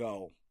let it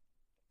go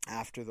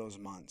after those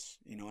months.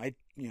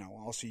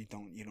 Also you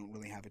don't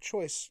really have a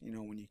choice, you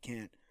know, when you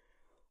can't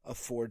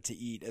afford to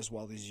eat as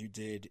well as you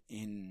did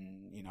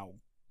in, you know,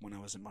 when I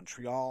was in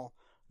Montreal.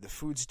 The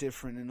food's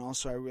different, and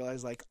also I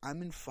realized like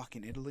I'm in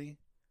fucking Italy.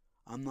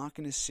 I'm not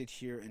going to sit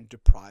here and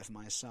deprive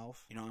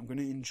myself. You know, I'm going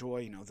to enjoy,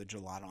 you know, the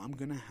gelato. I'm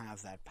going to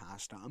have that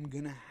pasta. I'm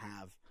going to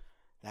have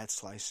that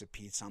slice of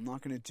pizza. I'm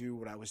not going to do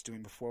what I was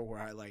doing before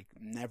where I like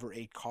never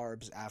ate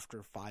carbs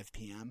after 5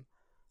 p.m.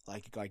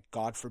 Like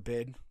God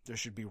forbid there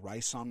should be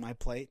rice on my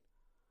plate.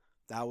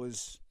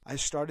 I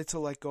started to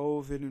let go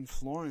of it in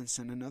Florence.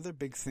 And another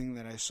big thing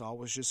that I saw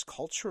was just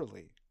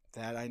culturally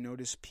that I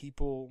noticed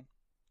people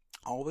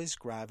always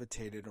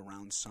gravitated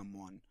around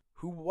someone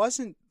who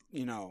wasn't,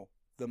 you know,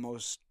 the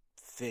most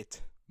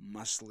fit,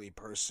 muscly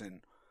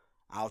person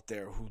out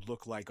there who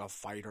looked like a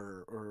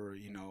fighter or,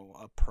 you know,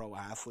 a pro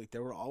athlete. They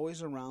were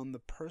always around the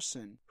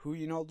person who,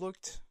 you know,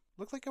 looked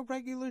like a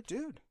regular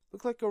dude.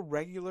 Looked like a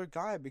regular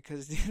guy,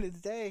 because at the end of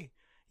the day,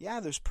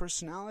 yeah, there's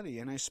personality.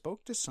 And I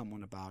spoke to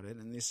someone about it,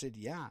 and they said,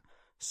 yeah,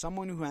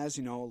 someone who has,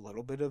 you know, a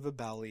little bit of a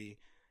belly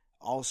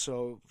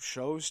also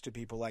shows to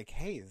people like,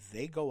 hey,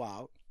 they go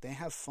out, they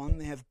have fun,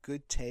 they have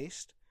good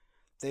taste,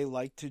 they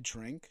like to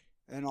drink,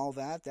 and all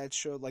that, that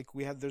showed, like,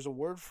 there's a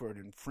word for it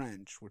in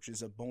French, which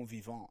is a bon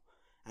vivant.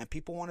 And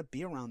people want to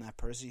be around that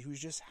person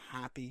who's just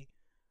happy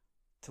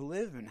to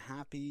live and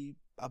happy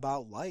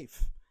about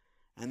life.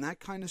 And that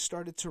kind of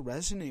started to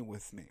resonate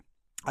with me.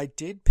 I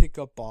did pick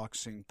up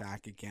boxing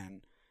back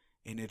again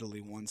in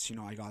Italy once,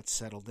 I got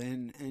settled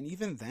in. And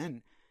even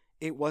then,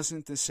 it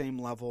wasn't the same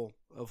level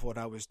of what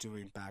I was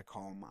doing back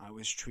home. I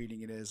was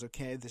treating it as,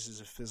 okay, this is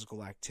a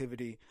physical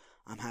activity.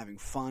 I'm having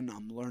fun.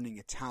 I'm learning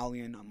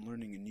Italian. I'm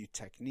learning a new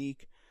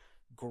technique.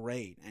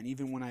 Great. And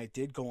even when I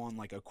did go on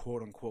like a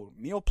quote-unquote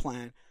meal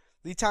plan,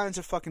 the Italians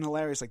are fucking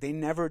hilarious. Like, they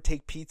never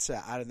take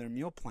pizza out of their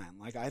meal plan.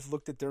 Like, I've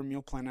looked at their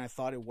meal plan and I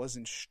thought it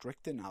wasn't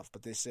strict enough.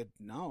 But they said,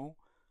 no,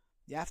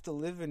 you have to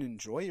live and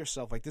enjoy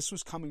yourself. Like, this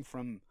was coming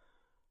from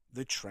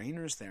the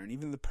trainers there. And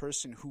even the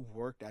person who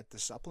worked at the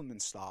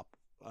supplement shop,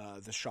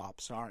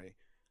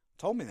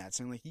 told me that,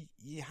 saying, like,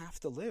 you have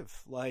to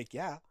live. Like,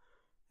 yeah,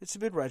 it's a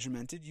bit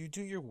regimented. You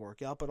do your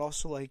workout, but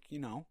also, like,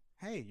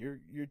 hey,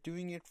 you're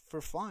doing it for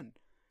fun.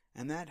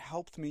 And that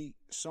helped me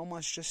so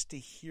much just to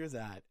hear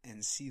that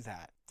and see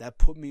that. That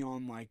put me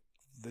on, like,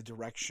 the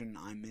direction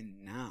I'm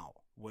in now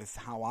with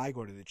how I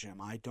go to the gym.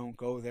 I don't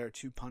go there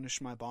to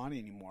punish my body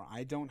anymore.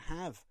 I don't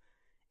have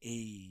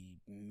a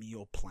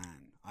meal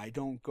plan. I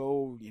don't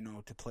go,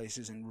 to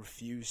places and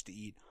refuse to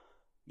eat,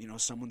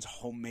 someone's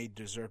homemade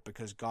dessert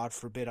because, God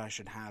forbid, I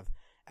should have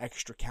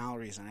extra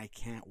calories and I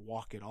can't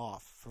walk it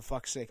off. For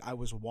fuck's sake, I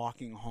was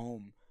walking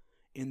home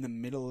in the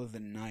middle of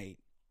the night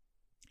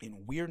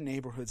in weird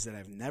neighborhoods that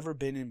I've never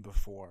been in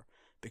before,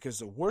 because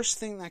the worst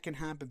thing that can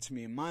happen to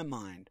me in my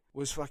mind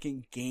was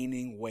fucking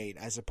gaining weight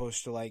as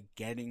opposed to, like,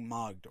 getting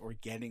mugged or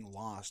getting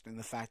lost. And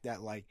the fact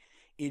that, like,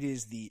 it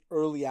is the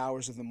early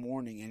hours of the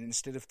morning, and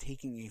instead of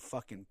taking a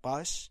fucking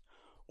bus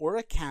or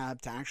a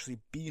cab to actually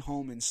be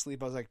home and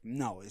sleep, I was like,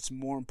 no, it's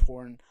more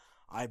important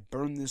I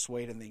burn this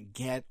weight and then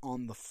get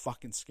on the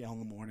fucking scale in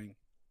the morning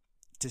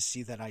to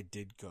see that I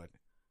did good.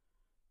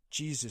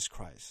 Jesus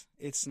Christ.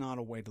 It's not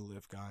a way to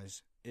live,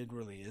 guys. It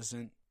really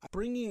isn't.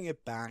 Bringing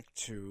it back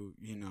to,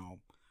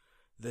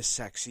 the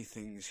sexy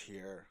things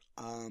here.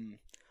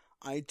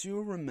 I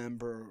do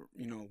remember,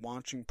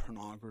 watching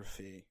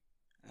pornography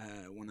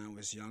when I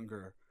was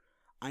younger.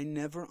 I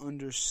never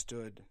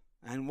understood,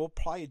 and we'll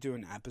probably do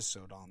an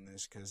episode on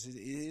this because it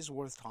is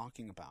worth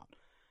talking about,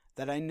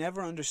 that I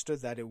never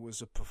understood that it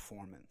was a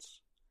performance.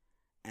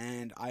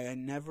 And I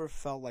never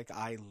felt like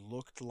I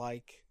looked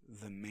like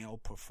the male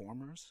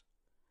performers.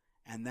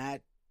 And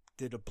that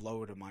did a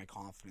blow to my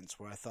confidence,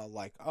 where I felt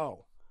like,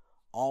 oh,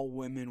 all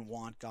women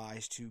want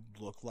guys to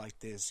look like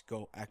this,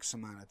 go X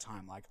amount of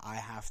time. Like, I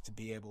have to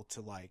be able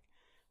to, like,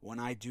 when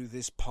I do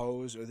this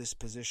pose or this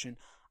position,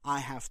 I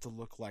have to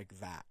look like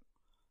that.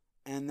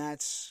 And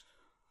that's,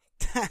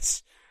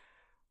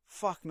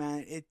 fuck,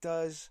 man, it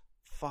does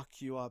fuck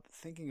you up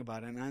thinking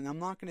about it. And I'm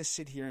not going to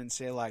sit here and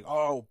say, like,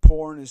 oh,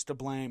 porn is to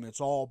blame,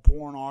 it's all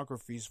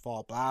pornography's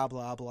fault, blah,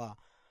 blah, blah.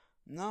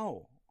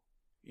 No.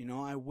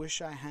 I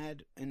wish I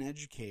had an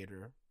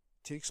educator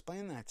to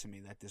explain that to me,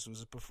 that this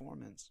was a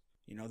performance.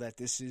 That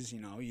this is,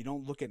 you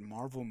don't look at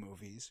Marvel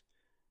movies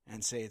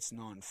and say it's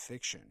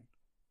nonfiction.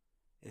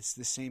 It's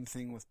the same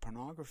thing with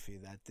pornography,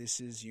 that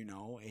this is,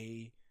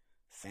 a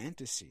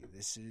fantasy.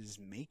 This is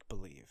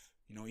make-believe.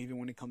 Even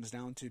when it comes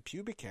down to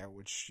pubic hair,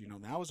 which,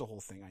 that was a whole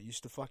thing. I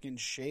used to fucking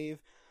shave.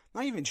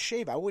 Not even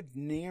shave. I would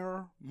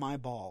nair my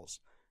balls.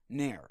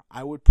 Nair.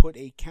 I would put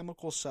a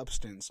chemical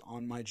substance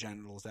on my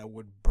genitals that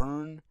would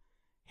burn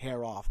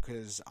hair off,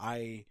 because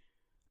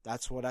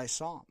that's what I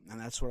saw, and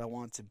that's what I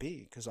want to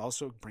be. Because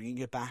also, bringing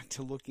it back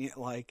to looking at,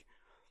 like,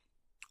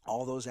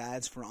 all those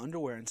ads for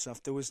underwear and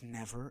stuff, there was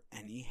never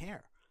any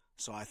hair.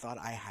 So I thought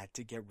I had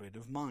to get rid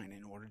of mine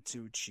in order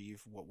to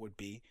achieve what would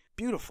be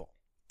beautiful.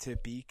 To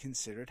be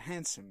considered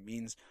handsome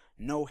means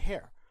no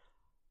hair.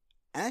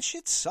 And that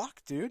shit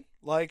sucked, dude.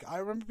 Like, I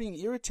remember being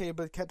irritated,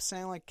 but kept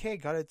saying, like, okay,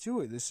 gotta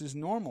do it. This is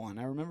normal. And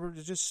I remember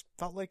it just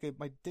felt like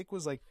my dick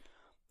was like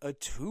a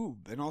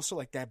tube. And also,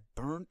 like, that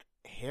burnt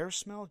hair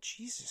smell.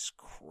 Jesus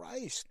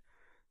Christ.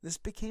 This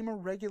became a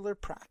regular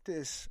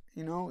practice.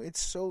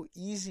 It's so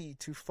easy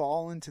to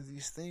fall into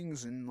these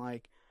things. And,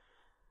 like,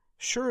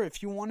 sure,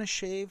 if you want to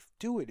shave,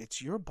 do it.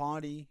 It's your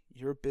body,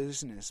 your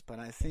business. But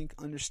I think,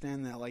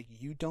 understand that, like,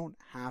 you don't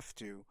have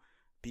to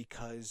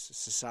because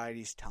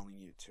society's telling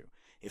you to.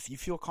 If you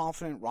feel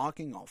confident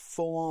rocking a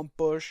full-on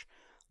bush,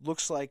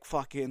 looks like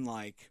fucking,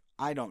 like,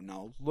 I don't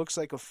know, looks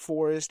like a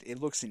forest,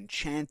 it looks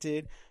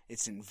enchanted,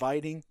 it's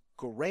inviting,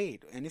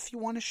 great. And if you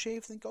want to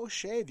shave, then go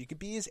shave. You could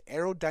be as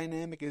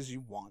aerodynamic as you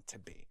want to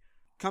be.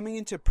 Coming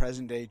into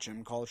present-day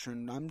gym culture,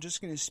 and I'm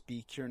just going to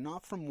speak here,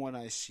 not from what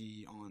I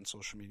see on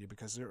social media,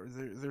 because there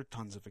are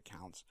tons of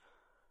accounts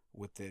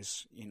with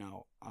this.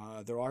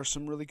 There are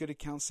some really good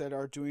accounts that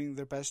are doing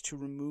their best to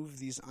remove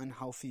these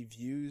unhealthy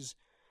views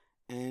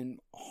and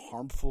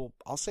harmful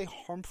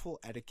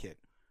etiquette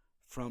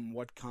from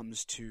what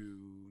comes to,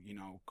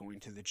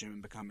 going to the gym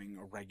and becoming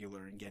a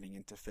regular and getting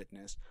into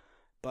fitness.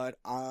 But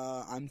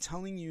I'm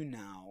telling you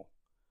now,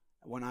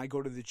 when I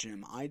go to the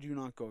gym, I do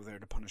not go there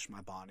to punish my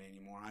body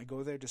anymore. I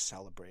go there to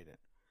celebrate it.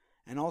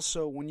 And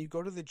also, when you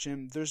go to the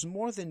gym, there's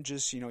more than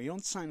just, you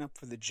don't sign up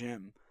for the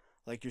gym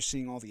like you're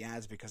seeing all the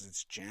ads because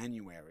it's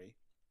January.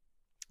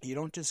 You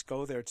don't just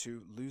go there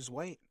to lose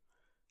weight.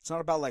 It's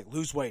not about like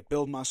lose weight,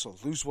 build muscle,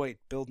 lose weight,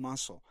 build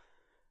muscle.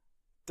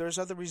 There's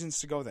other reasons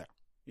to go there.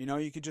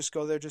 You could just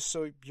go there just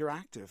so you're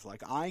active.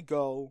 Like I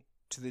go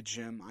to the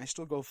gym, I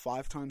still go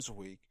 5 times a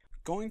week.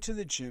 Going to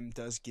the gym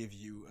does give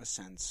you a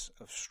sense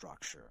of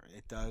structure.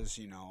 It does,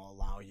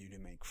 allow you to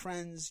make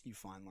friends. You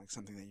find like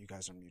something that you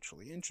guys are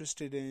mutually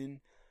interested in.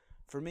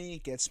 For me,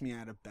 it gets me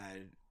out of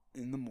bed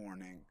in the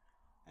morning,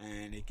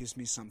 and it gives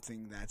me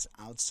something that's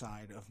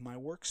outside of my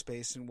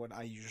workspace and what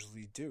I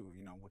usually do,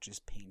 which is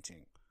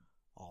painting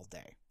all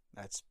day.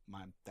 That's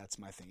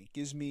my thing. It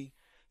gives me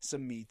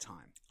some me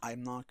time.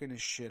 I'm not going to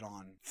shit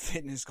on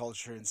fitness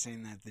culture and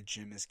saying that the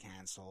gym is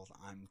canceled.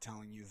 I'm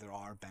telling you there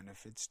are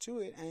benefits to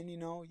it. And,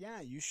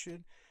 you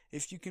should.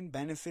 If you can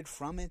benefit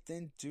from it,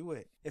 then do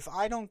it. If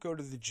I don't go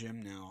to the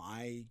gym now,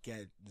 I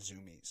get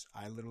zoomies.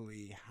 I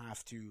literally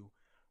have to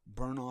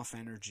burn off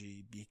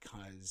energy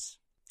because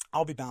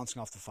I'll be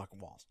bouncing off the fucking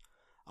walls.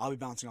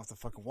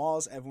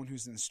 Everyone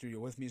who's in the studio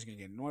with me is going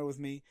to get annoyed with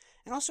me.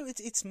 And also,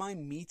 it's my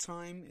me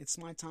time. It's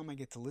my time. I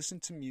get to listen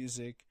to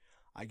music.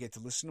 I get to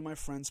listen to my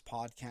friend's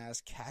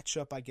podcast, catch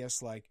up, I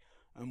guess, like,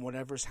 on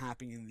whatever's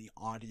happening in the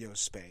audio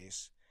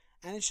space.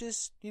 And it's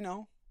just,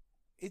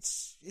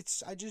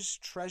 I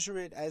just treasure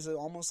it as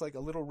almost like a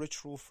little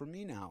ritual for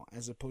me now,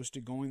 as opposed to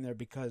going there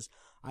because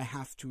I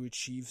have to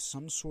achieve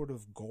some sort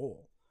of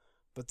goal.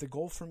 But the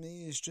goal for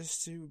me is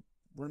just to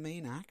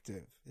remain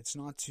active. It's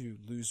not to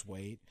lose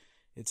weight.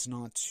 It's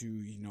not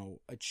to,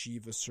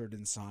 achieve a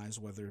certain size,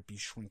 whether it be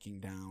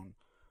shrinking down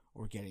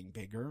or getting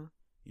bigger.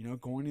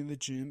 Going to the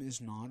gym is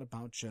not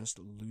about just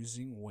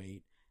losing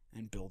weight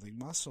and building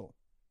muscle.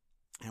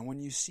 And when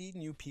you see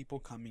new people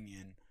coming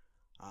in,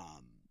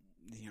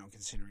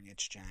 considering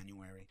it's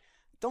January,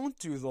 don't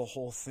do the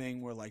whole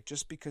thing where, like,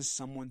 just because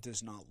someone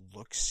does not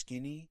look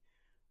skinny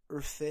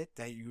or fit,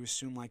 that you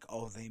assume, like,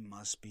 oh, they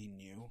must be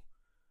new.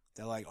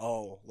 They're like,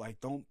 oh,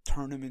 like, don't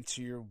turn them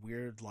into your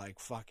weird, like,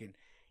 fucking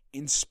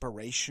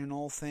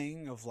inspirational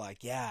thing of,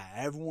 like, yeah,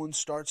 everyone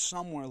starts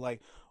somewhere,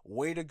 like,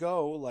 way to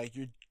go, like,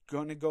 you're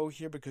gonna go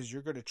here because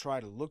you're gonna try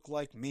to look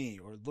like me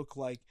or look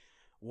like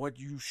what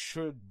you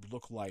should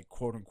look like,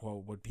 quote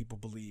unquote, what people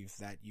believe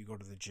that you go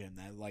to the gym,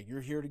 that like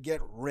you're here to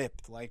get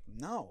ripped. Like,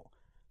 no,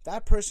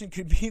 that person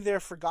could be there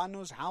for God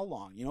knows how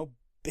long.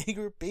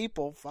 Bigger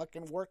people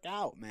fucking work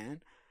out,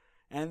 man,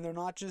 and they're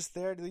not just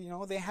there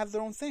to, they have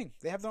their own thing.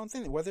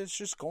 Whether it's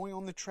just going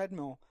on the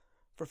treadmill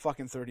for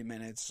fucking 30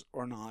 minutes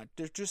or not,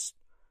 they're just,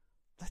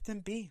 let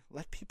them be.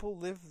 Let people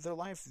live their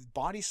life.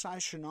 Body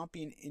size should not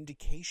be an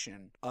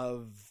indication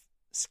of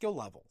skill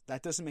level.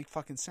 That doesn't make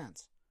fucking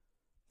sense.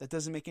 That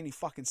doesn't make any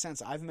fucking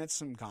sense. I've met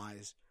some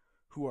guys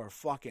who are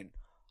fucking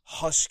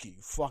husky,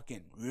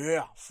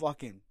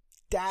 fucking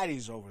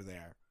daddies over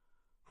there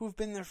who've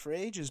been there for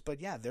ages, but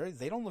yeah,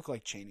 they don't look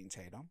like Channing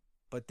Tatum,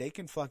 but they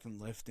can fucking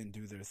lift and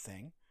do their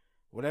thing.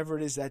 Whatever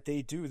it is that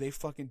they do, they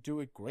fucking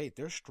do it great.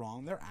 They're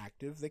strong, they're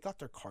active, they got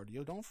their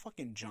cardio. Don't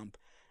fucking jump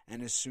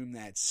and assume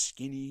that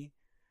skinny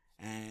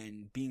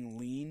and being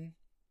lean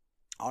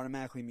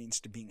automatically means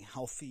to being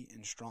healthy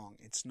and strong.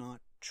 It's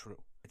not true.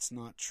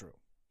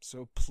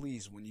 So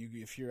please,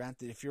 if you're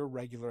a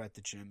regular at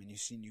the gym and you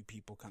see new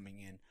people coming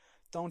in,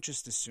 don't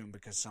just assume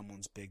because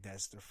someone's big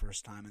that's their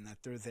first time and that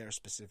they're there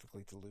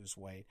specifically to lose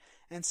weight.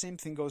 And same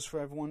thing goes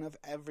for everyone of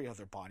every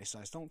other body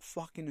size. Don't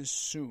fucking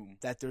assume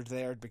that they're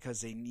there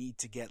because they need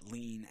to get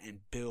lean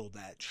and build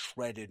that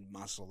shredded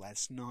muscle.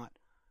 That's not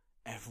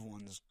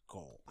everyone's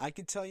goal. I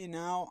can tell you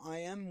now, I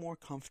am more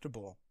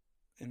comfortable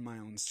in my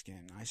own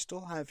skin. I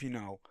still have,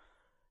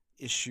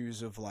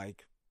 issues of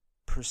like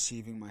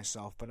perceiving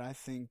myself, but I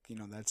think,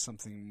 that's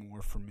something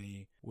more for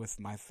me with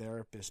my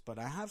therapist. But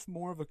I have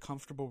more of a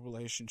comfortable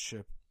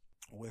relationship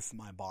with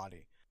my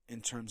body in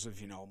terms of,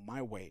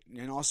 my weight.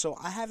 And also,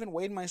 I haven't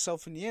weighed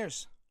myself in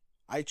years.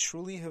 I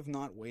truly have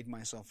not weighed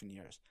myself in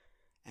years.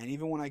 And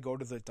even when I go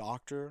to the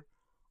doctor,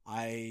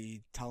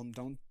 I tell them,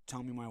 don't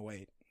tell me my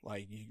weight.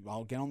 Like,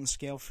 I'll get on the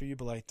scale for you,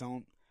 but like,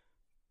 don't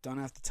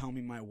have to tell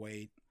me my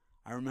weight.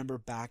 I remember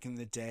back in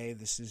the day,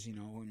 this is,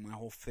 in my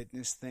whole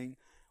fitness thing,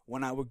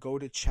 when I would go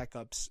to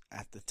checkups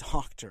at the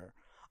doctor,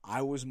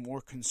 I was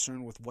more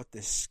concerned with what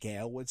the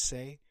scale would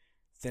say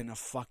than a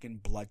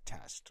fucking blood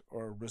test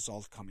or a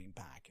result coming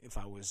back. If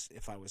I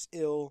was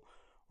ill,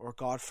 or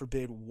God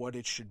forbid what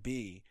it should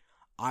be,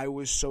 I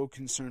was so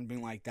concerned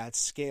being like, that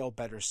scale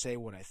better say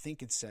what I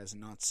think it says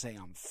and not say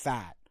I'm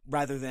fat.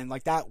 Rather than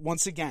like that,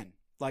 once again,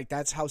 like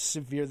that's how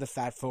severe the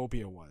fat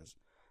phobia was.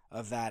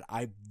 Of that,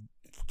 I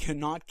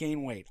cannot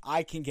gain weight.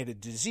 I can get a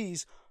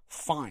disease,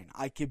 fine.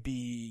 I could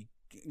be,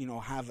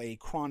 have a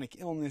chronic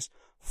illness,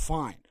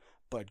 fine.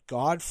 But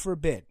God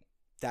forbid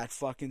that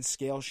fucking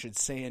scale should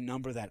say a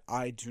number that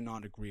I do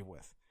not agree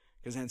with.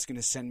 Because then it's going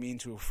to send me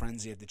into a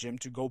frenzy at the gym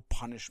to go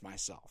punish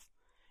myself.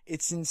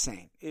 It's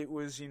insane. It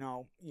was,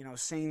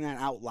 saying that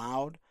out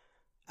loud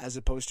as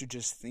opposed to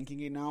just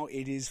thinking it now,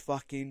 it is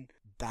fucking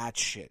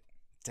batshit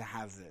to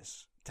have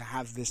this. to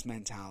have this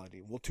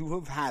mentality. Well, to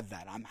have had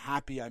that, I'm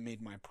happy I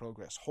made my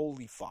progress.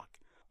 Holy fuck.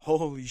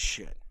 Holy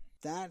shit.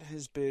 That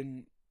has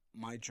been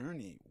my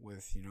journey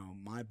with,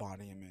 my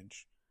body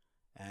image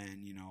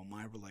and,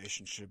 my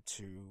relationship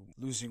to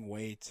losing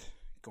weight,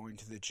 going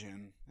to the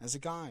gym as a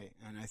guy.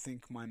 And I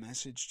think my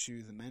message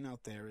to the men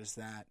out there is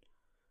that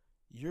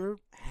you're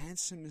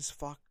handsome as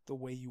fuck the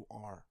way you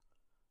are.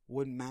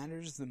 What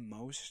matters the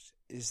most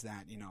is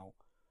that,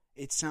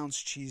 it sounds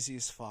cheesy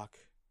as fuck,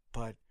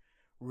 but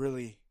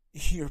really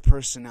your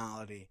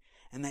personality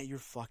and that you're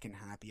fucking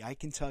happy. I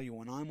can tell you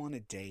when I'm on a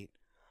date,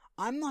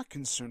 I'm not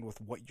concerned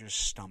with what your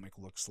stomach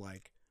looks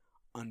like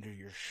under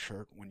your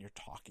shirt when you're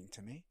talking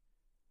to me.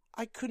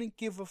 I couldn't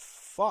give a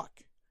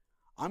fuck.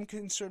 I'm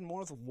concerned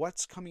more with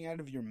what's coming out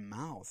of your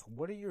mouth.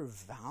 What are your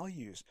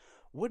values?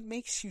 What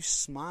makes you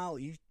smile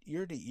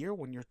ear to ear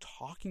when you're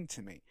talking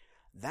to me?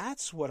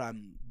 That's what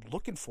I'm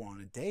looking for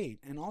on a date.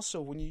 And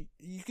also, when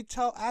you could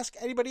ask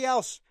anybody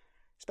else,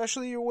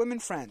 especially your women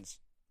friends,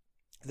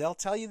 they'll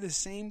tell you the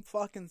same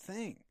fucking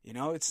thing.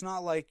 It's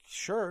not like,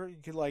 sure, you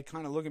could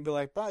kind of look and be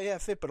like, oh yeah,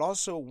 fit. But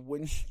also,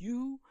 when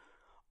you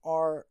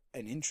are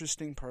an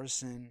interesting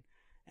person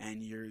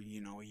and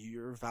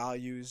your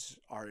values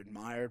are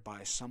admired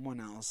by someone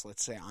else,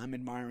 let's say I'm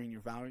admiring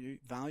your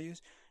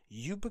values,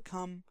 you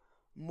become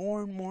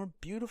more and more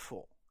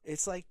beautiful.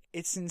 It's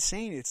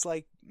insane. It's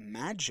like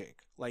magic.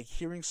 Like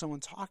hearing someone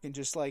talk and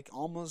just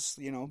almost,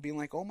 being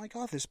like, oh my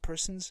God, this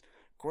person's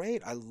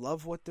great. I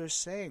love what they're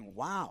saying.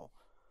 Wow.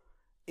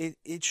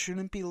 It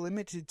shouldn't be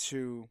limited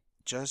to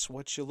just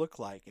what you look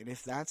like. And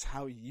if that's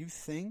how you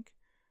think,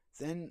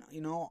 then,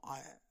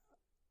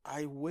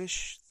 I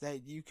wish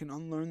that you can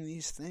unlearn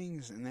these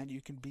things and that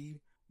you can be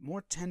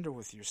more tender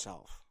with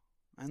yourself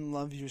and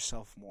love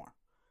yourself more.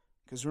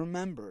 Because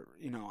remember,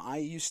 I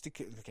used to,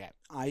 here,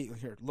 a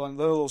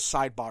little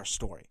sidebar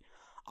story.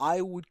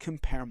 I would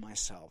compare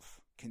myself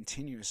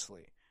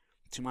continuously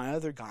to my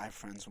other guy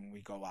friends when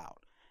we go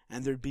out.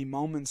 And there'd be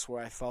moments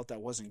where I felt I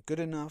wasn't good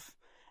enough.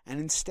 And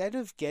instead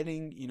of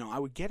getting, I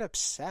would get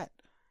upset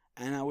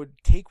and I would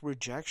take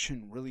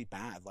rejection really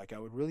bad. I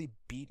would really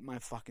beat my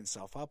fucking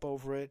self up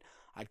over it.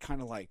 I'd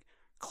kind of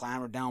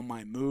clamor down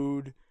my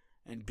mood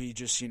and be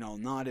just,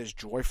 not as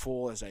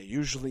joyful as I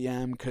usually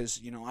am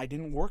because, I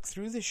didn't work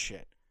through this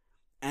shit.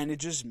 And it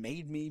just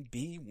made me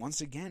be,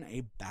 once again,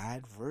 a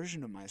bad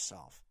version of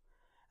myself.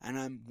 And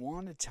I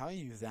want to tell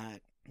you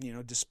that,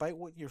 despite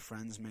what your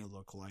friends may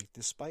look like,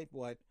 despite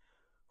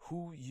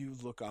who you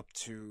look up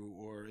to,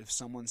 or if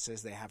someone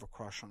says they have a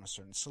crush on a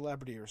certain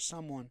celebrity or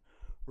someone,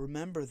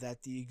 remember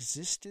that the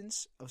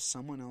existence of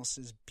someone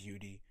else's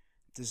beauty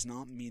does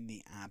not mean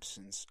the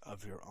absence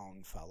of your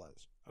own,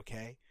 fellas,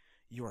 okay?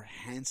 You are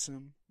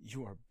handsome,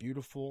 you are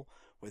beautiful,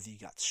 whether you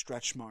got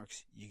stretch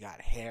marks, you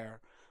got hair,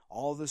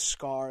 all the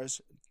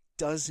scars,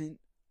 doesn't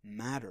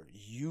matter.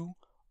 You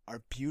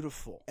are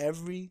beautiful.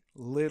 Every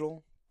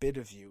little bit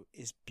of you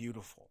is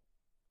beautiful,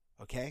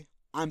 okay?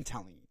 I'm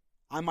telling you.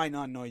 I might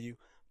not know you,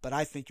 but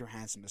I think you're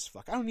handsome as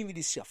fuck. I don't even need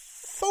to see a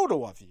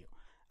photo of you,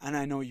 and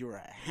I know you're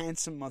a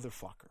handsome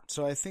motherfucker.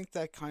 So I think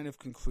that kind of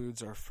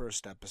concludes our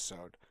first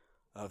episode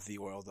of the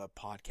Oiled Up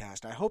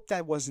Podcast. I hope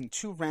that wasn't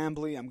too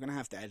rambly. I'm going to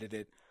have to edit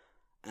it,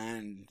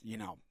 and,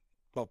 we'll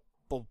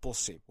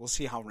see. We'll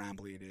see how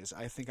rambly it is.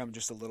 I think I'm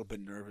just a little bit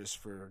nervous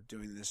for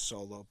doing this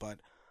solo, but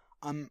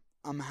I'm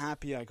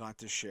happy I got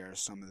to share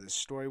some of this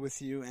story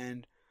with you,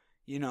 and,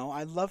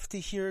 I'd love to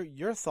hear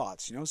your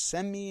thoughts.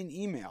 Send me an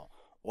email,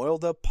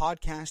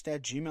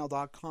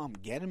 oileduppodcast@gmail.com.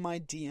 Get in my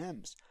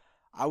DMs.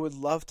 I would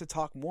love to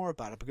talk more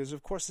about it because,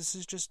 of course, this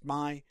is just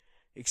my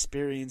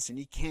experience, and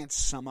you can't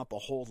sum up a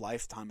whole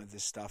lifetime of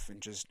this stuff in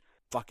just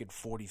fucking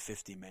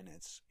 40-50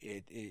 minutes.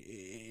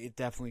 It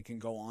definitely can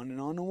go on,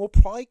 and we'll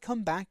probably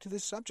come back to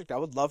this subject. I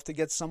would love to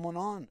get someone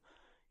on,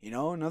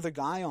 another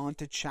guy on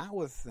to chat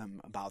with them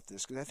about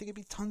this, because I think it'd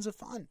be tons of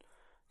fun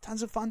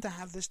to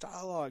have this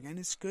dialogue, and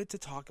it's good to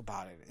talk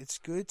about it. It's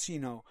good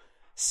to,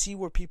 see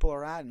where people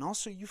are at, and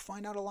also you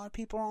find out a lot of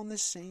people are on the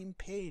same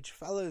page.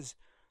 Fellas,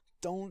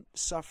 don't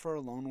suffer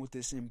alone with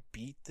this and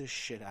beat the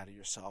shit out of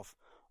yourself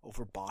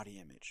over body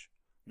image.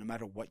 No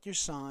matter what your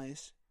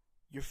size,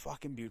 you're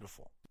fucking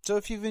beautiful. So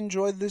if you've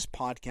enjoyed this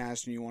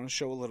podcast and you want to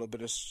show a little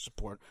bit of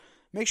support,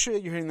 make sure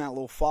that you're hitting that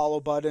little follow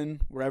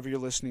button wherever you're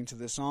listening to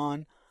this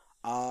on.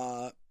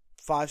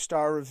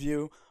 5-star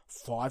review,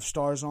 5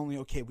 stars only.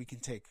 Okay, we can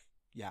take,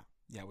 we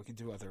can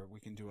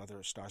do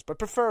other stars, but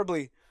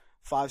preferably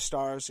 5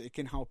 stars. It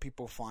can help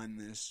people find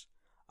this.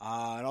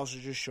 It also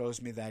just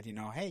shows me that,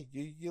 hey,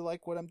 you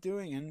like what I'm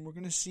doing, and we're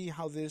going to see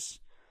how this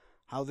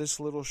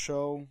little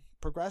show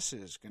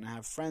progresses. Going to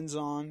have friends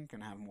on,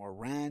 going to have more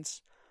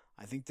rants.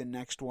 I think the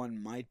next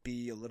one might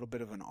be a little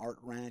bit of an art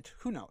rant.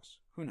 Who knows?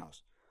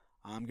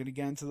 I'm going to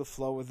get into the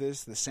flow with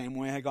this the same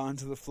way I got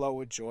into the flow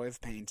with Joy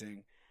of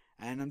Painting.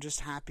 And I'm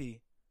just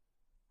happy.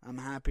 I'm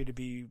happy to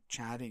be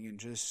chatting and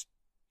just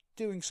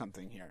doing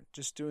something here.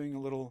 Just doing a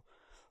little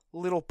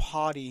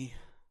potty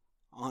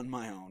on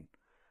my own.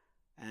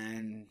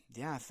 And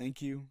yeah,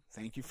 thank you.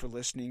 Thank you for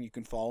listening. You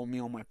can follow me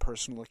on my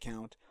personal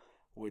account,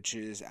 which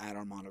is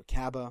 @Armando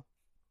Caba.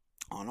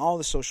 on all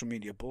the social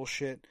media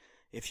bullshit.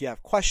 If you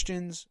have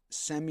questions,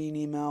 send me an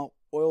email,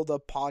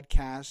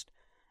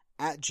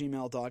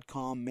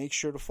 oileduppodcast@gmail.com. Make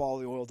sure to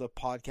follow the Oiled Up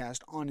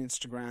Podcast on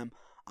Instagram.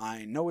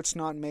 I know it's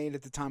not made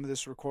at the time of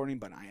this recording,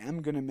 but I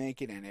am going to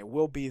make it, and it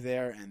will be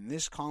there, and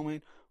this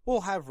comment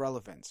will have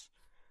relevance.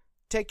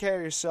 Take care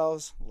of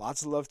yourselves.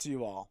 Lots of love to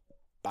you all.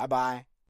 Bye-bye.